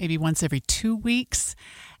week, maybe once every 2 weeks.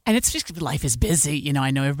 And it's just life is busy. You know, I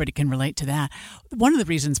know everybody can relate to that. One of the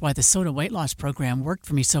reasons why the SOTA weight loss program worked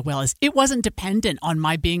for me so well is it wasn't dependent on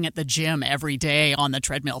my being at the gym every day on the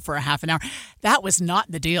treadmill for a half an hour. That was not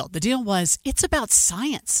the deal. The deal was it's about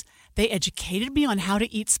science. They educated me on how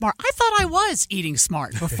to eat smart. I thought I was eating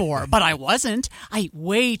smart before, but I wasn't. I eat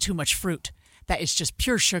way too much fruit. That is just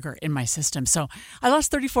pure sugar in my system. So I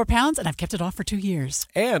lost 34 pounds, and I've kept it off for 2 years.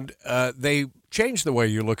 And they change the way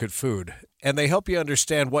you look at food, and they help you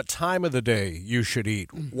understand what time of the day you should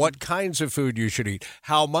eat, what kinds of food you should eat,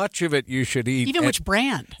 how much of it you should eat. Even which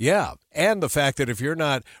brand. Yeah, and the fact that if you're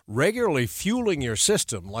not regularly fueling your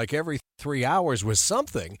system, like every 3 hours with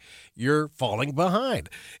something, you're falling behind.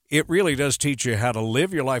 It really does teach you how to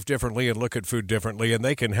live your life differently and look at food differently, and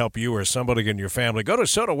they can help you or somebody in your family. Go to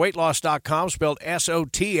SOTAweightloss.com, spelled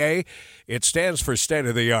SOTA. It stands for state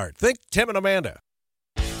of the art. Think Tim and Amanda.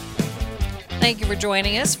 Thank you for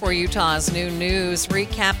joining us for Utah's Noon News.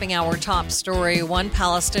 Recapping our top story, one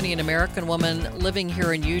Palestinian-American woman living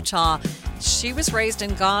here in Utah. She was raised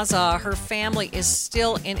in Gaza. Her family is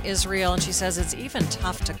still in Israel, and she says it's even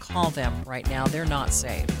tough to call them right now. They're not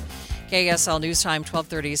safe. KSL News Time,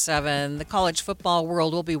 12:37. The college football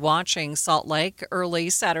world will be watching Salt Lake early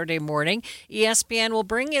Saturday morning. ESPN will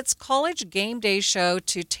bring its college game day show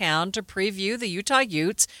to town to preview the Utah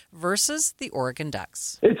Utes versus the Oregon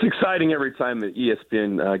Ducks. It's exciting every time the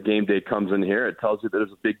ESPN game day comes in here. It tells you that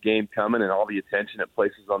there's a big game coming and all the attention it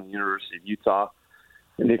places on the University of Utah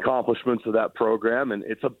and the accomplishments of that program. And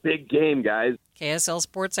it's a big game, guys. KSL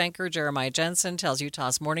sports anchor Jeremiah Jensen tells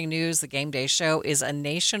Utah's Morning News the game day show is a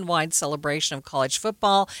nationwide celebration of college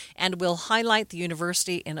football and will highlight the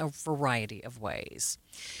university in a variety of ways.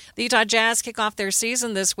 The Utah Jazz kick off their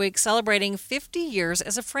season this week, celebrating 50 years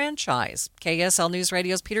as a franchise. KSL News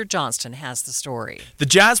Radio's Peter Johnston has the story. The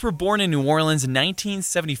Jazz were born in New Orleans in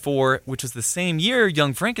 1974, which was the same year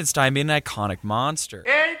Young Frankenstein made an iconic monster.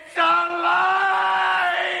 It's alive!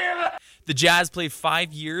 The Jazz played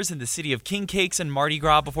 5 years in the city of King Cakes and Mardi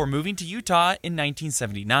Gras before moving to Utah in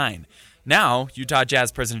 1979. Now, Utah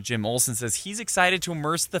Jazz President Jim Olson says he's excited to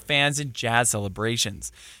immerse the fans in Jazz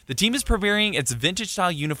celebrations. The team is premiering its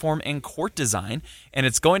vintage-style uniform and court design, and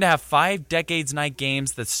it's going to have 5 Decades Night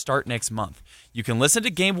games that start next month. You can listen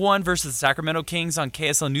to Game 1 versus the Sacramento Kings on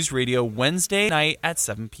KSL News Radio Wednesday night at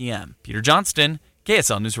 7 p.m. Peter Johnston,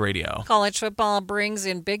 KSL News Radio. College football brings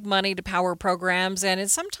in big money to power programs, and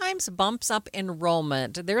it sometimes bumps up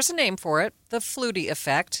enrollment. There's a name for it, the Flutie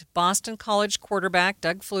effect. Boston College quarterback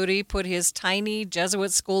Doug Flutie put his tiny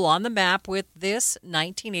Jesuit school on the map with this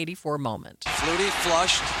 1984 moment. Flutie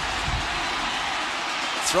flushed,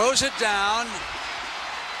 throws it down,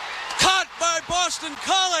 caught by Boston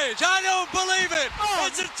College. I don't believe it.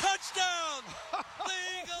 It's a touchdown. The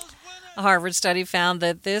Eagles win it. A Harvard study found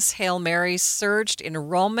that this Hail Mary surged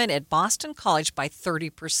enrollment at Boston College by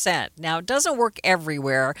 30%. Now, it doesn't work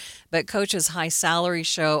everywhere, but coaches' high salaries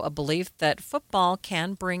show a belief that football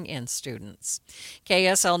can bring in students.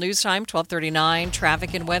 KSL News Time, 12:39.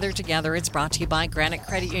 Traffic and weather together. It's brought to you by Granite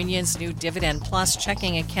Credit Union's new Dividend Plus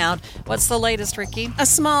checking account. What's the latest, Ricky? A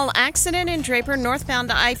small accident in Draper, northbound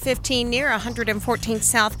to I-15 near 114th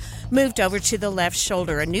South, moved over to the left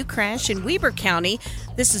shoulder. A new crash in Weber County.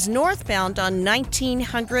 This is northbound on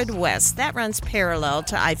 1900 West. That runs parallel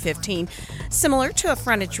to I-15, similar to a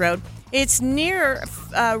frontage road. It's near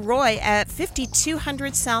Roy at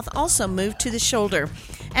 5200 South, also moved to the shoulder.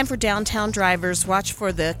 And for downtown drivers, watch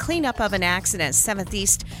for the cleanup of an accident 7th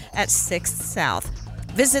East at 6th South.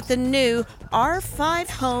 Visit the new R5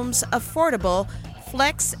 Homes Affordable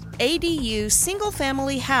Flex ADU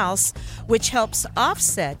single-family house, which helps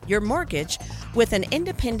offset your mortgage with an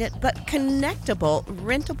independent but connectable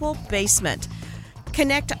rentable basement.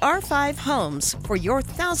 Connect R5 Homes for your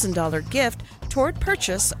 $1,000 gift toward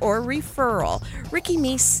purchase or referral. Ricky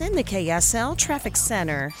Meese in the KSL Traffic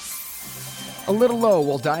Center. A little low,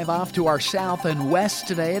 we'll dive off to our south and west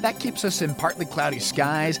today. That keeps us in partly cloudy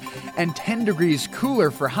skies and 10 degrees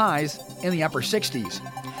cooler for highs in the upper 60s.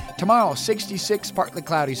 Tomorrow, 66 partly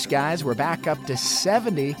cloudy skies. We're back up to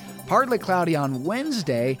 70, partly cloudy on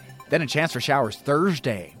Wednesday, then a chance for showers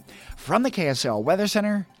Thursday. From the KSL Weather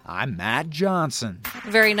Center, I'm Matt Johnson.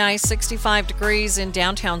 Very nice, 65 degrees in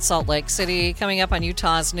downtown Salt Lake City. Coming up on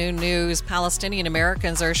Utah's Noon News, Palestinian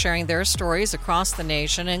Americans are sharing their stories across the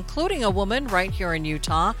nation, including a woman right here in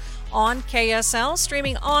Utah on KSL,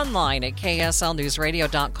 streaming online at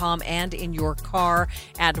kslnewsradio.com and in your car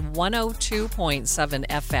at 102.7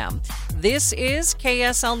 FM. This is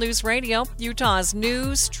KSL News Radio, Utah's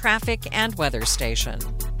news, traffic, and weather station.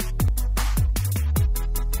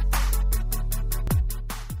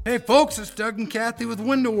 Hey folks, it's Doug and Kathy with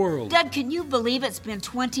Window World. Doug, can you believe it's been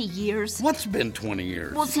 20 years? What's been 20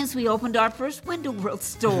 years? Well, since we opened our first Window World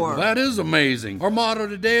store. That is amazing. Our motto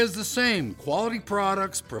today is the same: quality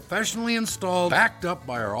products, professionally installed, backed up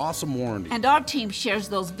by our awesome warranty. And our team shares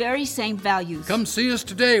those very same values. Come see us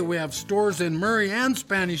today. We have stores in Murray and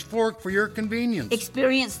Spanish Fork for your convenience.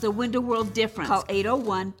 Experience the Window World difference. Call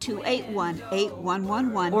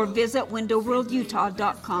 801-281-8111 or visit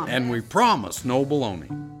windowworldutah.com. And we promise no baloney.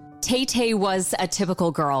 Tay-Tay was a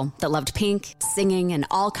typical girl that loved pink, singing, and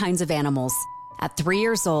all kinds of animals. At 3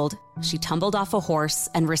 years old, she tumbled off a horse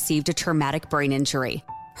and received a traumatic brain injury.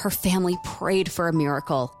 Her family prayed for a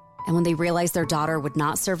miracle, and when they realized their daughter would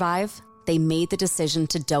not survive, they made the decision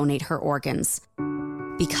to donate her organs.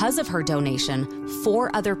 Because of her donation,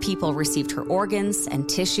 4 other people received her organs and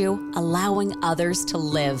tissue, allowing others to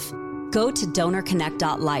live. Go to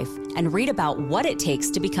DonorConnect.life and read about what it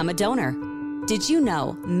takes to become a donor. Did you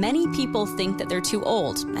know many people think that they're too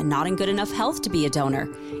old and not in good enough health to be a donor?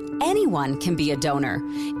 Anyone can be a donor.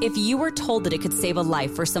 If you were told that it could save a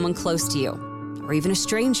life for someone close to you, or even a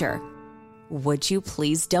stranger, would you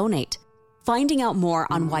please donate? Finding out more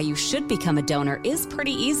on why you should become a donor is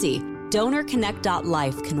pretty easy.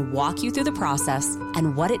 DonorConnect.life can walk you through the process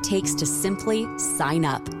and what it takes to simply sign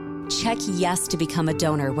up. Check yes to become a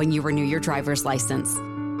donor when you renew your driver's license.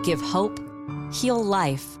 Give hope, heal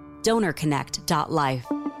life. DonorConnect.life.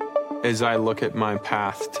 As I look at my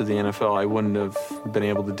path to the NFL, I wouldn't have been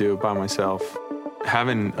able to do it by myself.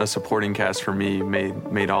 Having a supporting cast for me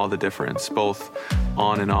made all the difference, both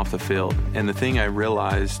on and off the field. And the thing I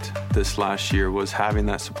realized this last year was having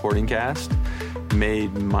that supporting cast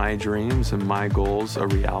made my dreams and my goals a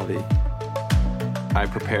reality. I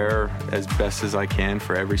prepare as best as I can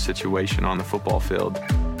for every situation on the football field.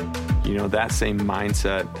 You know, that same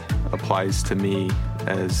mindset applies to me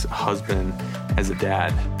as a husband, as a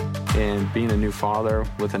dad. And being a new father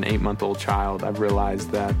with an 8-month-old child, I've realized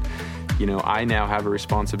that, you know, I now have a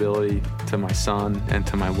responsibility to my son and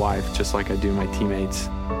to my wife, just like I do my teammates.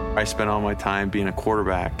 I spend all my time being a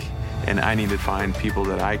quarterback, and I need to find people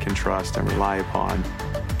that I can trust and rely upon.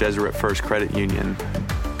 Deseret First Credit Union,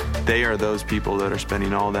 they are those people that are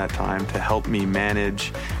spending all that time to help me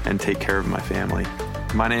manage and take care of my family.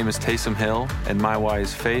 My name is Taysom Hill, and my why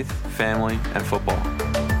is faith, family, and football.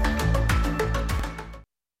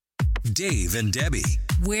 Dave and Debbie.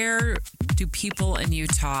 Where do people in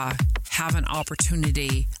Utah have an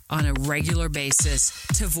opportunity on a regular basis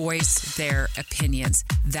to voice their opinions?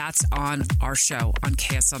 That's on our show on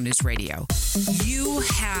KSL News Radio. You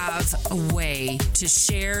have a way to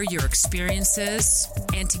share your experiences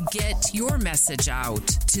and to get your message out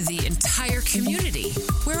to the entire community.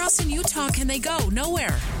 Where else in Utah can they go?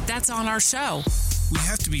 Nowhere. That's on our show. we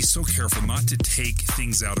have to be so careful not to take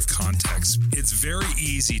things out of context. It's very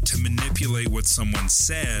easy to manipulate what someone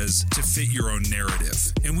says to fit your own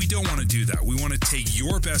narrative. And we don't want to do that. We want to take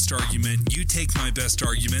your best argument, you take my best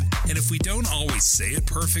argument, and if we don't always say it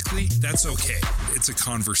perfectly, that's okay. It's a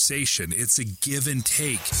conversation. It's a give and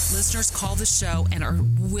take. Listeners call the show and are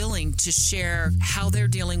willing to share how they're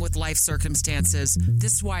dealing with life circumstances.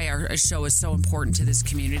 This is why our show is so important to this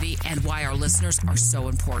community and why our listeners are so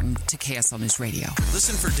important to KSL News Radio.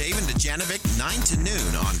 Listen for Dave and Dejanovic 9 to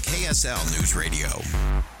noon on KSL News Radio.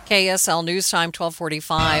 KSL News Time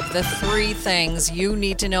 1245. The three things you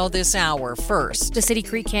need to know this hour. First, the City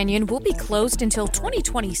Creek Canyon will be closed until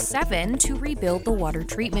 2027 to rebuild the water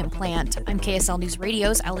treatment plant. I'm KSL News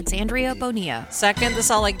Radio's Alexandria Bonilla. Second, the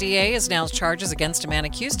Salt Lake DA has announced charges against a man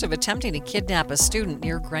accused of attempting to kidnap a student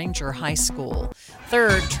near Granger High School.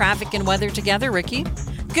 Third, traffic and weather together. Ricky?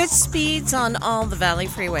 Good speeds on all the Valley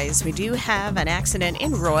freeways. We do have an accident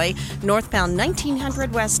in Roy, northbound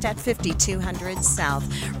 1900 west at 5200 south.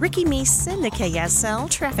 Ricky Meese in the KSL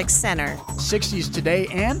Traffic Center. 60s today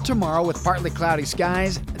and tomorrow with partly cloudy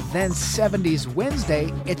skies, then 70s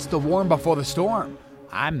Wednesday. It's the warm before the storm.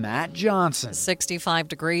 I'm Matt Johnson. 65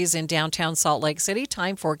 degrees in downtown Salt Lake City.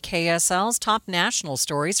 Time for KSL's top national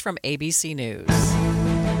stories from ABC News.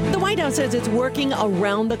 The White House says it's working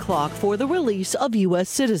around the clock for the release of U.S.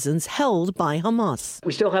 citizens held by Hamas.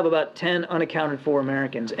 We still have about 10 unaccounted for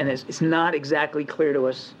Americans, and it's not exactly clear to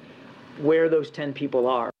us where those 10 people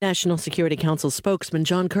are. National Security Council spokesman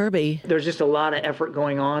John Kirby. There's just a lot of effort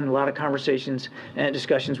going on, a lot of conversations and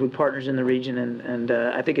discussions with partners in the region, and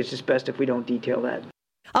I think it's just best if we don't detail that.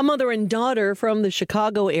 A mother and daughter from the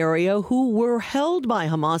Chicago area who were held by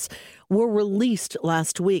Hamas were released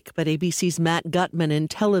last week, but ABC's Matt Gutman in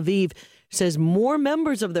Tel Aviv says more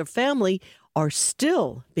members of their family are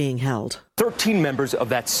still being held. 13 members of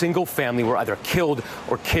that single family were either killed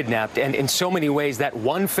or kidnapped, and in so many ways that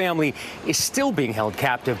one family is still being held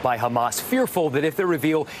captive by Hamas, fearful that if they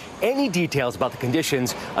reveal any details about the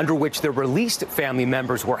conditions under which their released family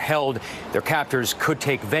members were held, their captors could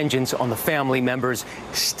take vengeance on the family members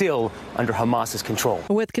still under Hamas's control.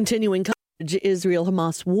 With continuing coverage,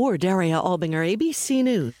 Israel-Hamas war, Daria Albinger, ABC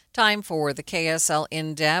News. Time for the KSL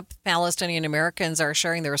In-Depth. Palestinian Americans are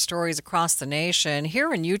sharing their stories across the nation.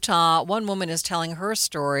 Here in Utah, one woman is telling her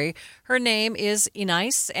story. Her name is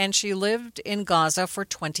Inais, and she lived in Gaza for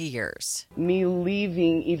 20 years. Me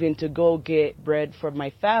leaving even to go get bread for my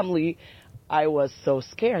family, I was so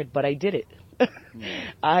scared, but I did it.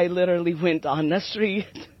 I literally went on the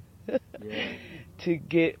street to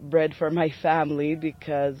get bread for my family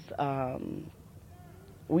because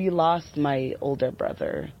we lost my older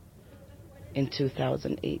brother in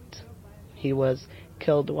 2008. He was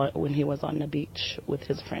killed when he was on the beach with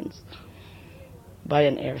his friends by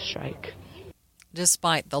an airstrike.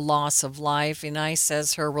 Despite the loss of life, Inai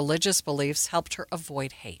says her religious beliefs helped her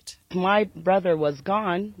avoid hate. My brother was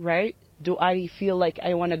gone, right? Do I feel like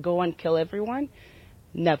I want to go and kill everyone?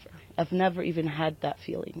 Never. I've never even had that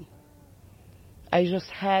feeling. I just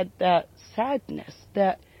had that sadness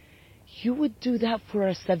that you would do that for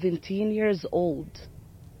a 17 years old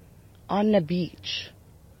on the beach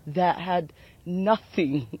that had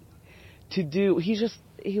nothing to do. He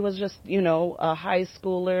was just, a high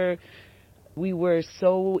schooler. We were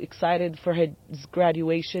so excited for his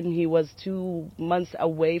graduation. He was 2 months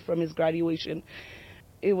away from his graduation.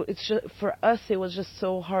 It's just, for us, it was just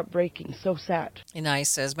so heartbreaking, so sad. Inai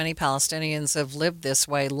says many Palestinians have lived this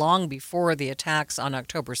way long before the attacks on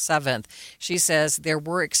October 7th. She says there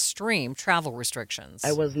were extreme travel restrictions.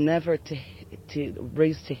 I was never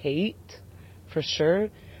raised to hate, for sure,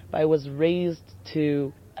 but I was raised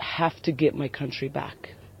to have to get my country back.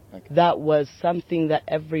 Okay. That was something that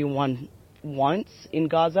everyone wants in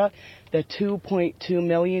Gaza. The 2.2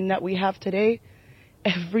 million that we have today,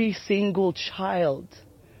 every single child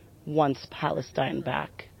wants Palestine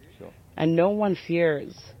back. Sure. And no one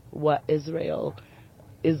fears what Israel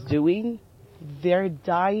is doing. They're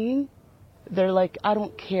dying. They're like, I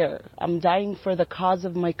don't care. I'm dying for the cause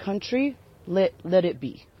of my country. Let it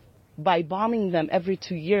be. By bombing them every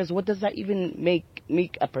 2 years, what does that even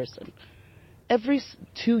make a person? Every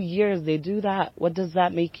 2 years they do that. What does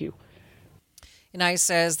that make you? Inai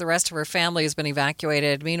says the rest of her family has been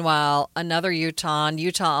evacuated. Meanwhile, another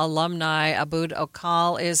Utah alumni, Aboud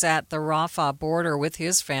Okal, is at the Rafah border with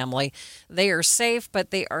his family. They are safe,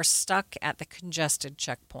 but they are stuck at the congested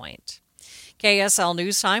checkpoint. KSL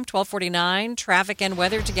News Time, 1249. Traffic and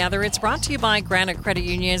weather together. It's brought to you by Granite Credit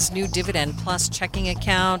Union's new Dividend Plus checking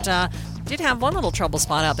account. Did have one little trouble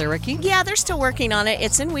spot out there, Ricky. Yeah, they're still working on it.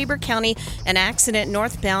 It's in Weber County. An accident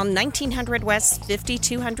northbound 1900 west,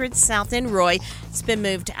 5200 south in Roy. It's been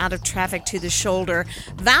moved out of traffic to the shoulder.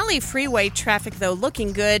 Valley Freeway traffic, though,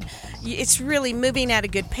 looking good. It's really moving at a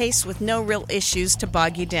good pace with no real issues to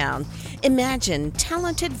bog you down. Imagine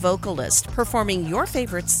talented vocalist performing your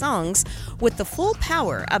favorite songs with the full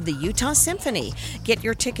power of the Utah Symphony. Get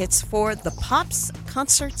your tickets for the Pops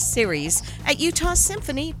Concert Series at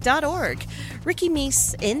utahsymphony.org. Ricky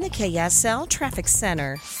Meese in the KSL Traffic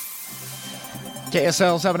Center.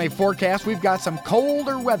 KSL 7-day forecast. We've got some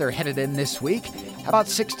colder weather headed in this week. About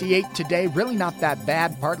 68 today. Really not that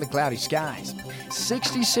bad. Partly cloudy skies.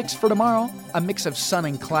 66 for tomorrow. A mix of sun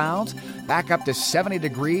and clouds. Back up to 70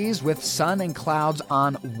 degrees with sun and clouds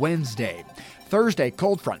on Wednesday. Thursday,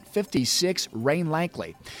 cold front, 56, rain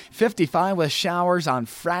likely. 55 with showers on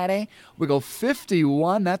Friday. We go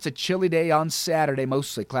 51. That's a chilly day on Saturday,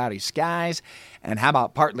 mostly cloudy skies. And how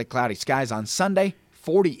about partly cloudy skies on Sunday?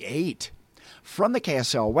 48. From the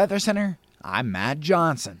KSL Weather Center, I'm Matt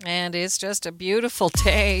Johnson. And it's just a beautiful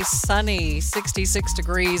day, sunny, 66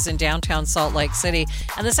 degrees in downtown Salt Lake City.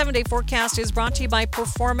 And the 7-day forecast is brought to you by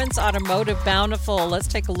Performance Automotive Bountiful. Let's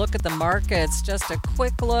take a look at the markets. Just a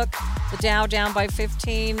quick look. The Dow down by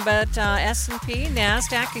 15, but S&P,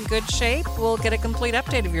 NASDAQ in good shape. We'll get a complete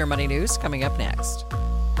update of your money news coming up next.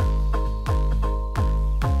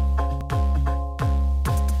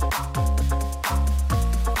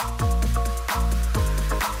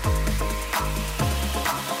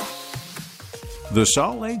 The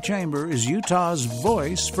Salt Lake Chamber is Utah's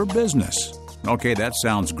voice for business. Okay, that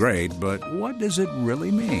sounds great, but what does it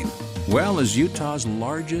really mean? Well, as Utah's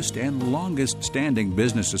largest and longest-standing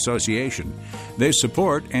business association, they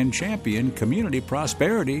support and champion community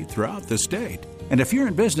prosperity throughout the state. And if you're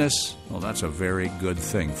in business, well, that's a very good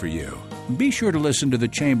thing for you. Be sure to listen to the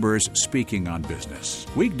Chamber's Speaking on Business,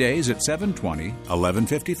 weekdays at 7:20,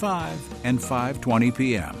 11:55, and 5:20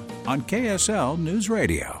 p.m. on KSL News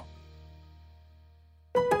Radio.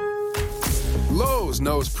 Lowe's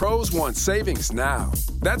knows pros want savings now.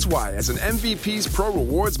 That's why, as an MVP's Pro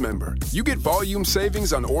Rewards member, you get volume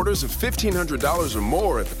savings on orders of $1,500 or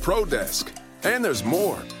more at the Pro Desk. And there's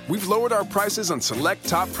more. We've lowered our prices on select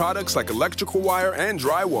top products like electrical wire and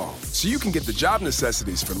drywall, so you can get the job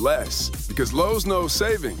necessities for less. Because Lowe's knows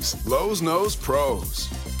savings. Lowe's knows pros.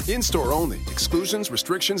 In-store only. Exclusions,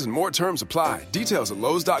 restrictions, and more terms apply. Details at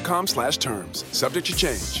lowes.com/terms. Subject to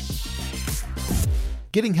change.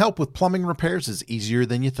 Getting help with plumbing repairs is easier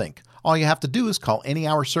than you think. All you have to do is call Any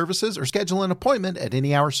Hour Services or schedule an appointment at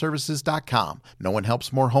anyhourservices.com. No one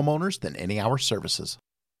helps more homeowners than Any Hour Services.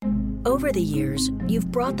 Over the years,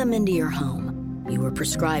 you've brought them into your home. You were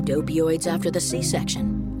prescribed opioids after the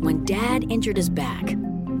C-section, when Dad injured his back,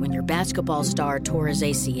 when your basketball star tore his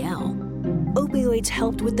ACL. Opioids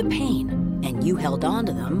helped with the pain, and you held on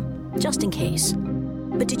to them just in case.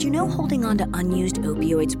 But did you know holding on to unused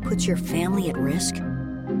opioids puts your family at risk?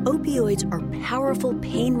 Opioids are powerful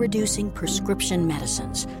pain-reducing prescription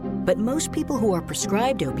medicines, but most people who are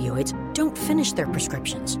prescribed opioids don't finish their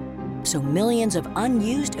prescriptions. So millions of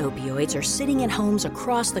unused opioids are sitting in homes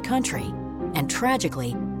across the country. And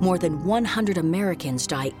tragically, more than 100 Americans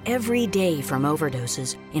die every day from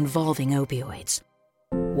overdoses involving opioids.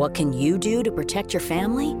 What can you do to protect your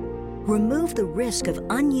family? Remove the risk of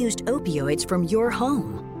unused opioids from your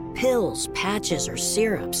home. Pills, patches, or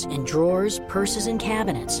syrups in drawers, purses, and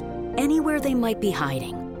cabinets, anywhere they might be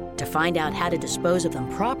hiding. To find out how to dispose of them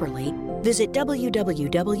properly, visit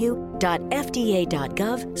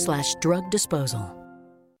www.fda.gov/drug disposal.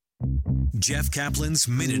 Jeff Kaplan's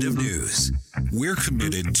Minute of News. We're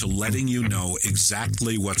committed to letting you know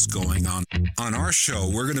exactly what's going on. On our show,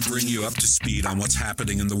 we're going to bring you up to speed on what's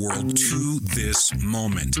happening in the world to this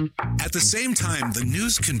moment. At the same time, the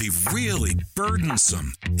news can be really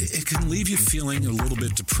burdensome. It can leave you feeling a little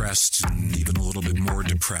bit depressed and even a little bit more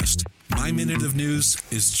depressed. My Minute of News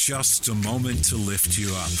is just a moment to lift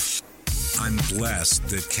you up. I'm blessed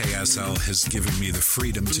that KSL has given me the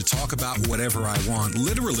freedom to talk about whatever I want.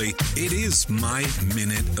 Literally, it is my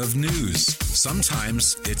minute of news.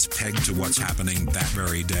 Sometimes it's pegged to what's happening that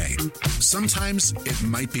very day. Sometimes it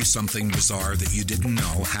might be something bizarre that you didn't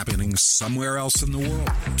know happening somewhere else in the world.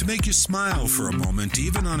 To make you smile for a moment,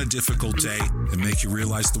 even on a difficult day, and make you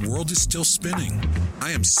realize the world is still spinning.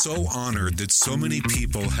 I am so honored that so many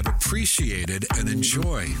people have appreciated and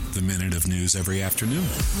enjoy the Minute of News every afternoon.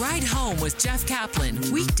 Ride Home with Jeff Kaplan,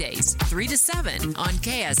 weekdays 3 to 7 on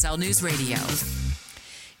KSL News Radio.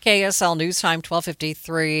 KSL News Time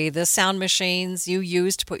 12:53. The sound machines you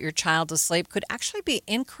use to put your child to sleep could actually be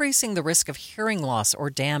increasing the risk of hearing loss or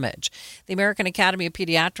damage. The American Academy of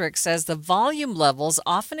Pediatrics says the volume levels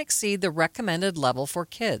often exceed the recommended level for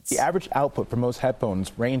kids. The average output for most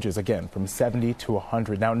headphones ranges, again, from 70 to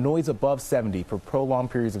 100. Now, noise above 70 for prolonged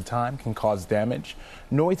periods of time can cause damage.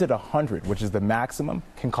 Noise at 100, which is the maximum,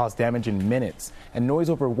 can cause damage in minutes. And noise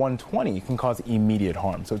over 120 can cause immediate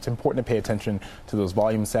harm. So it's important to pay attention to those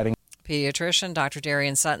volume settings. Pediatrician Dr.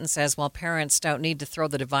 Darian Sutton says while parents don't need to throw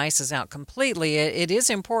the devices out completely, it is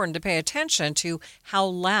important to pay attention to how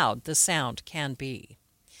loud the sound can be.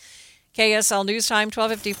 KSL News Time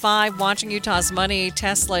 12:55. Watching Utah's money,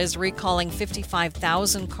 Tesla is recalling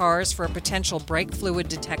 55,000 cars for a potential brake fluid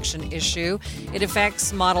detection issue. It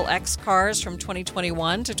affects Model X cars from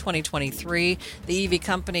 2021 to 2023. The EV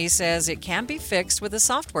company says it can be fixed with a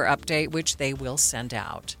software update, which they will send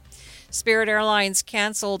out. Spirit Airlines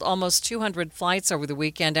canceled almost 200 flights over the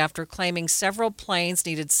weekend after claiming several planes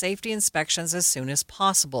needed safety inspections as soon as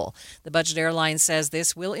possible. The budget airline says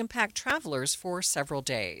this will impact travelers for several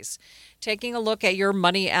days. Taking a look at your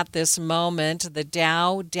money at this moment, the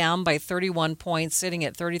Dow down by 31 points, sitting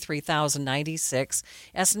at 33,096.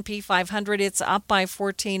 S&P 500, it's up by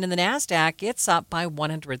 14, and the NASDAQ, it's up by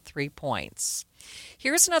 103 points.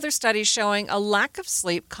 Here's another study showing a lack of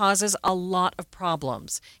sleep causes a lot of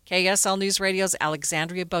problems. KSL News Radio's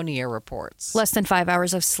Alexandria Bonilla reports. Less than 5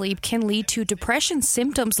 hours of sleep can lead to depression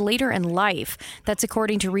symptoms later in life. That's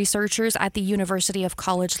according to researchers at the University of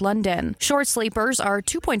College London. Short sleepers are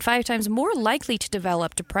 2.5 times more likely to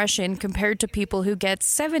develop depression compared to people who get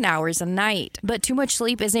 7 hours a night. But too much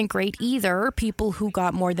sleep isn't great either. People who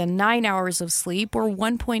got more than 9 hours of sleep were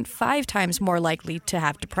 1.5 times more likely to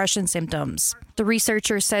have depression symptoms. The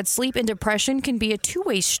researchers said sleep and depression can be a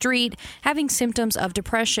two-way street. Having symptoms of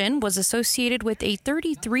depression was associated with a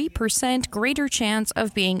 33% greater chance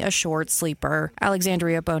of being a short sleeper.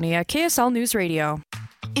 Alexandria Bonilla, KSL News Radio.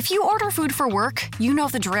 If you order food for work, you know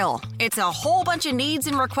the drill. It's a whole bunch of needs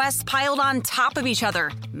and requests piled on top of each other.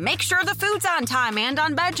 Make sure the food's on time and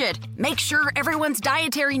on budget. Make sure everyone's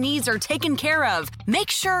dietary needs are taken care of. Make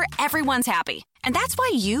sure everyone's happy. And that's why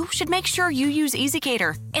you should make sure you use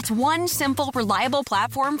ezCater. It's one simple, reliable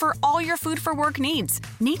platform for all your food for work needs.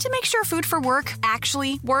 Need to make sure food for work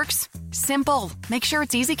actually works? Simple. Make sure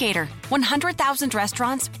it's ezCater. 100,000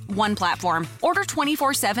 restaurants, one platform. Order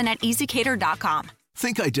 24/7 at ezCater.com.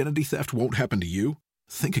 Think identity theft won't happen to you?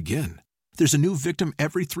 Think again. There's a new victim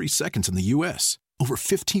every 3 seconds in the U.S., over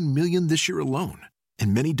 15 million this year alone,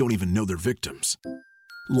 and many don't even know they're victims.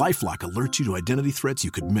 LifeLock alerts you to identity threats you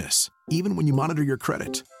could miss, even when you monitor your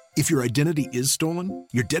credit. If your identity is stolen,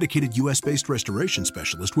 your dedicated U.S.-based restoration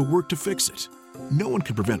specialist will work to fix it. No one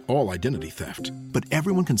can prevent all identity theft, but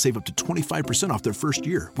everyone can save up to 25% off their first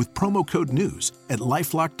year with promo code NEWS at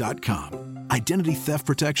LifeLock.com. Identity theft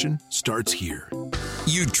protection starts here.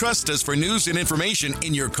 You trust us for news and information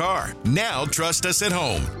in your car. Now trust us at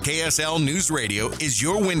home. KSL News Radio is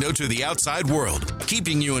your window to the outside world,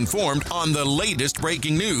 keeping you informed on the latest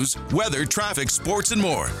breaking news, weather, traffic, sports, and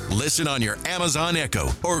more. Listen on your Amazon Echo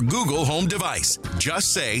or Google Home device.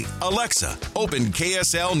 Just say, Alexa, open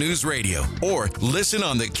KSL News Radio, or listen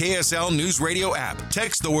on the KSL News Radio app.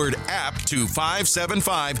 Text the word app to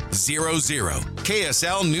 57500.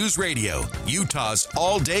 KSL News Radio, Utah's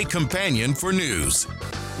all-day companion for news.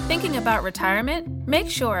 Thinking about retirement? Make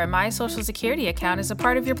sure a My Social Security account is a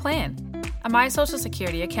part of your plan. A My Social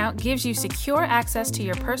Security account gives you secure access to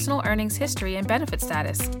your personal earnings history and benefit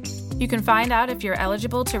status. You can find out if you're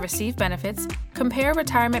eligible to receive benefits, compare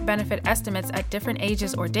retirement benefit estimates at different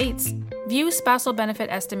ages or dates, view spousal benefit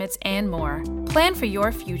estimates, and more. Plan for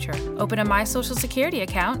your future. Open a My Social Security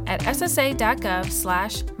account at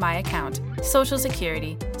ssa.gov/myaccount. Social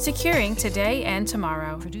Security, securing today and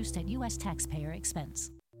tomorrow. Produced at U.S. taxpayer expense.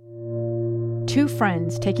 Two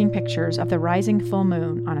friends taking pictures of the rising full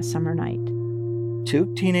moon on a summer night.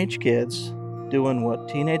 Two teenage kids doing what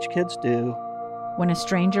teenage kids do. When a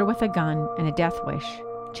stranger with a gun and a death wish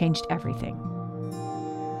changed everything.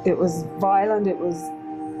 It was violent, it was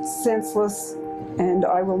senseless, and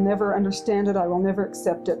I will never understand it, I will never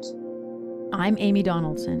accept it. I'm Amy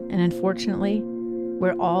Donaldson, and unfortunately,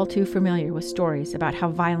 we're all too familiar with stories about how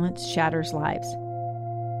violence shatters lives.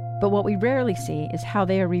 But what we rarely see is how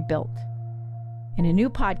they are rebuilt. In a new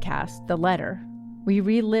podcast, The Letter, we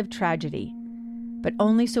relive tragedy, but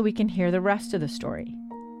only so we can hear the rest of the story.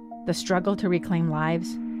 The struggle to reclaim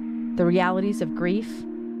lives, the realities of grief,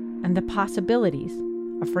 and the possibilities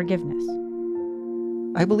of forgiveness.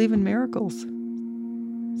 I believe in miracles.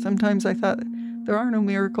 Sometimes I thought, there are no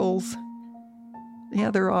miracles.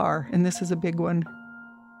 Yeah, there are, and this is a big one.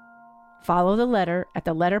 Follow The Letter at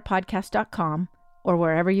theletterpodcast.com or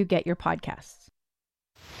wherever you get your podcasts.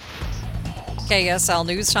 KSL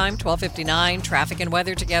News Time, 12:59. Traffic and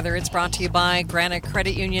weather together. It's brought to you by Granite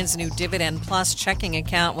Credit Union's new Dividend Plus checking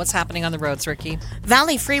account. What's happening on the roads, Ricky?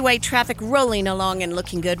 Valley Freeway traffic rolling along and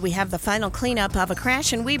looking good. We have the final cleanup of a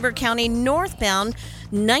crash in Weber County northbound,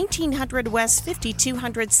 1900 west,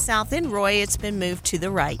 5200 south in Roy. It's been moved to the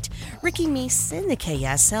right. Ricky Meese in the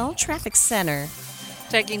KSL Traffic Center.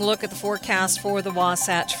 Taking a look at the forecast for the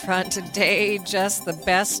Wasatch Front today, just the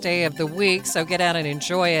best day of the week, so get out and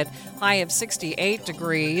enjoy it. High of 68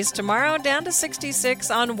 degrees. Tomorrow down to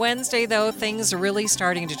 66. On Wednesday, though, things are really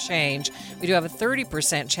starting to change. We do have a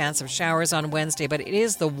 30% chance of showers on Wednesday, but it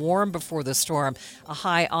is the warm before the storm. A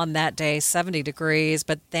high on that day, 70 degrees.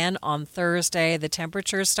 But then on Thursday, the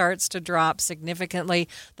temperature starts to drop significantly.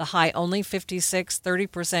 The high only 56,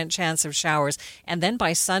 30% chance of showers. And then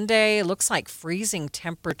by Sunday, it looks like freezing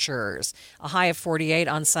temperatures. A high of 48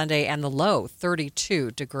 on Sunday and the low 32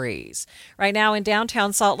 degrees. Right now in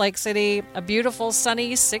downtown Salt Lake City, a beautiful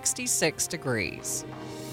sunny 66 degrees.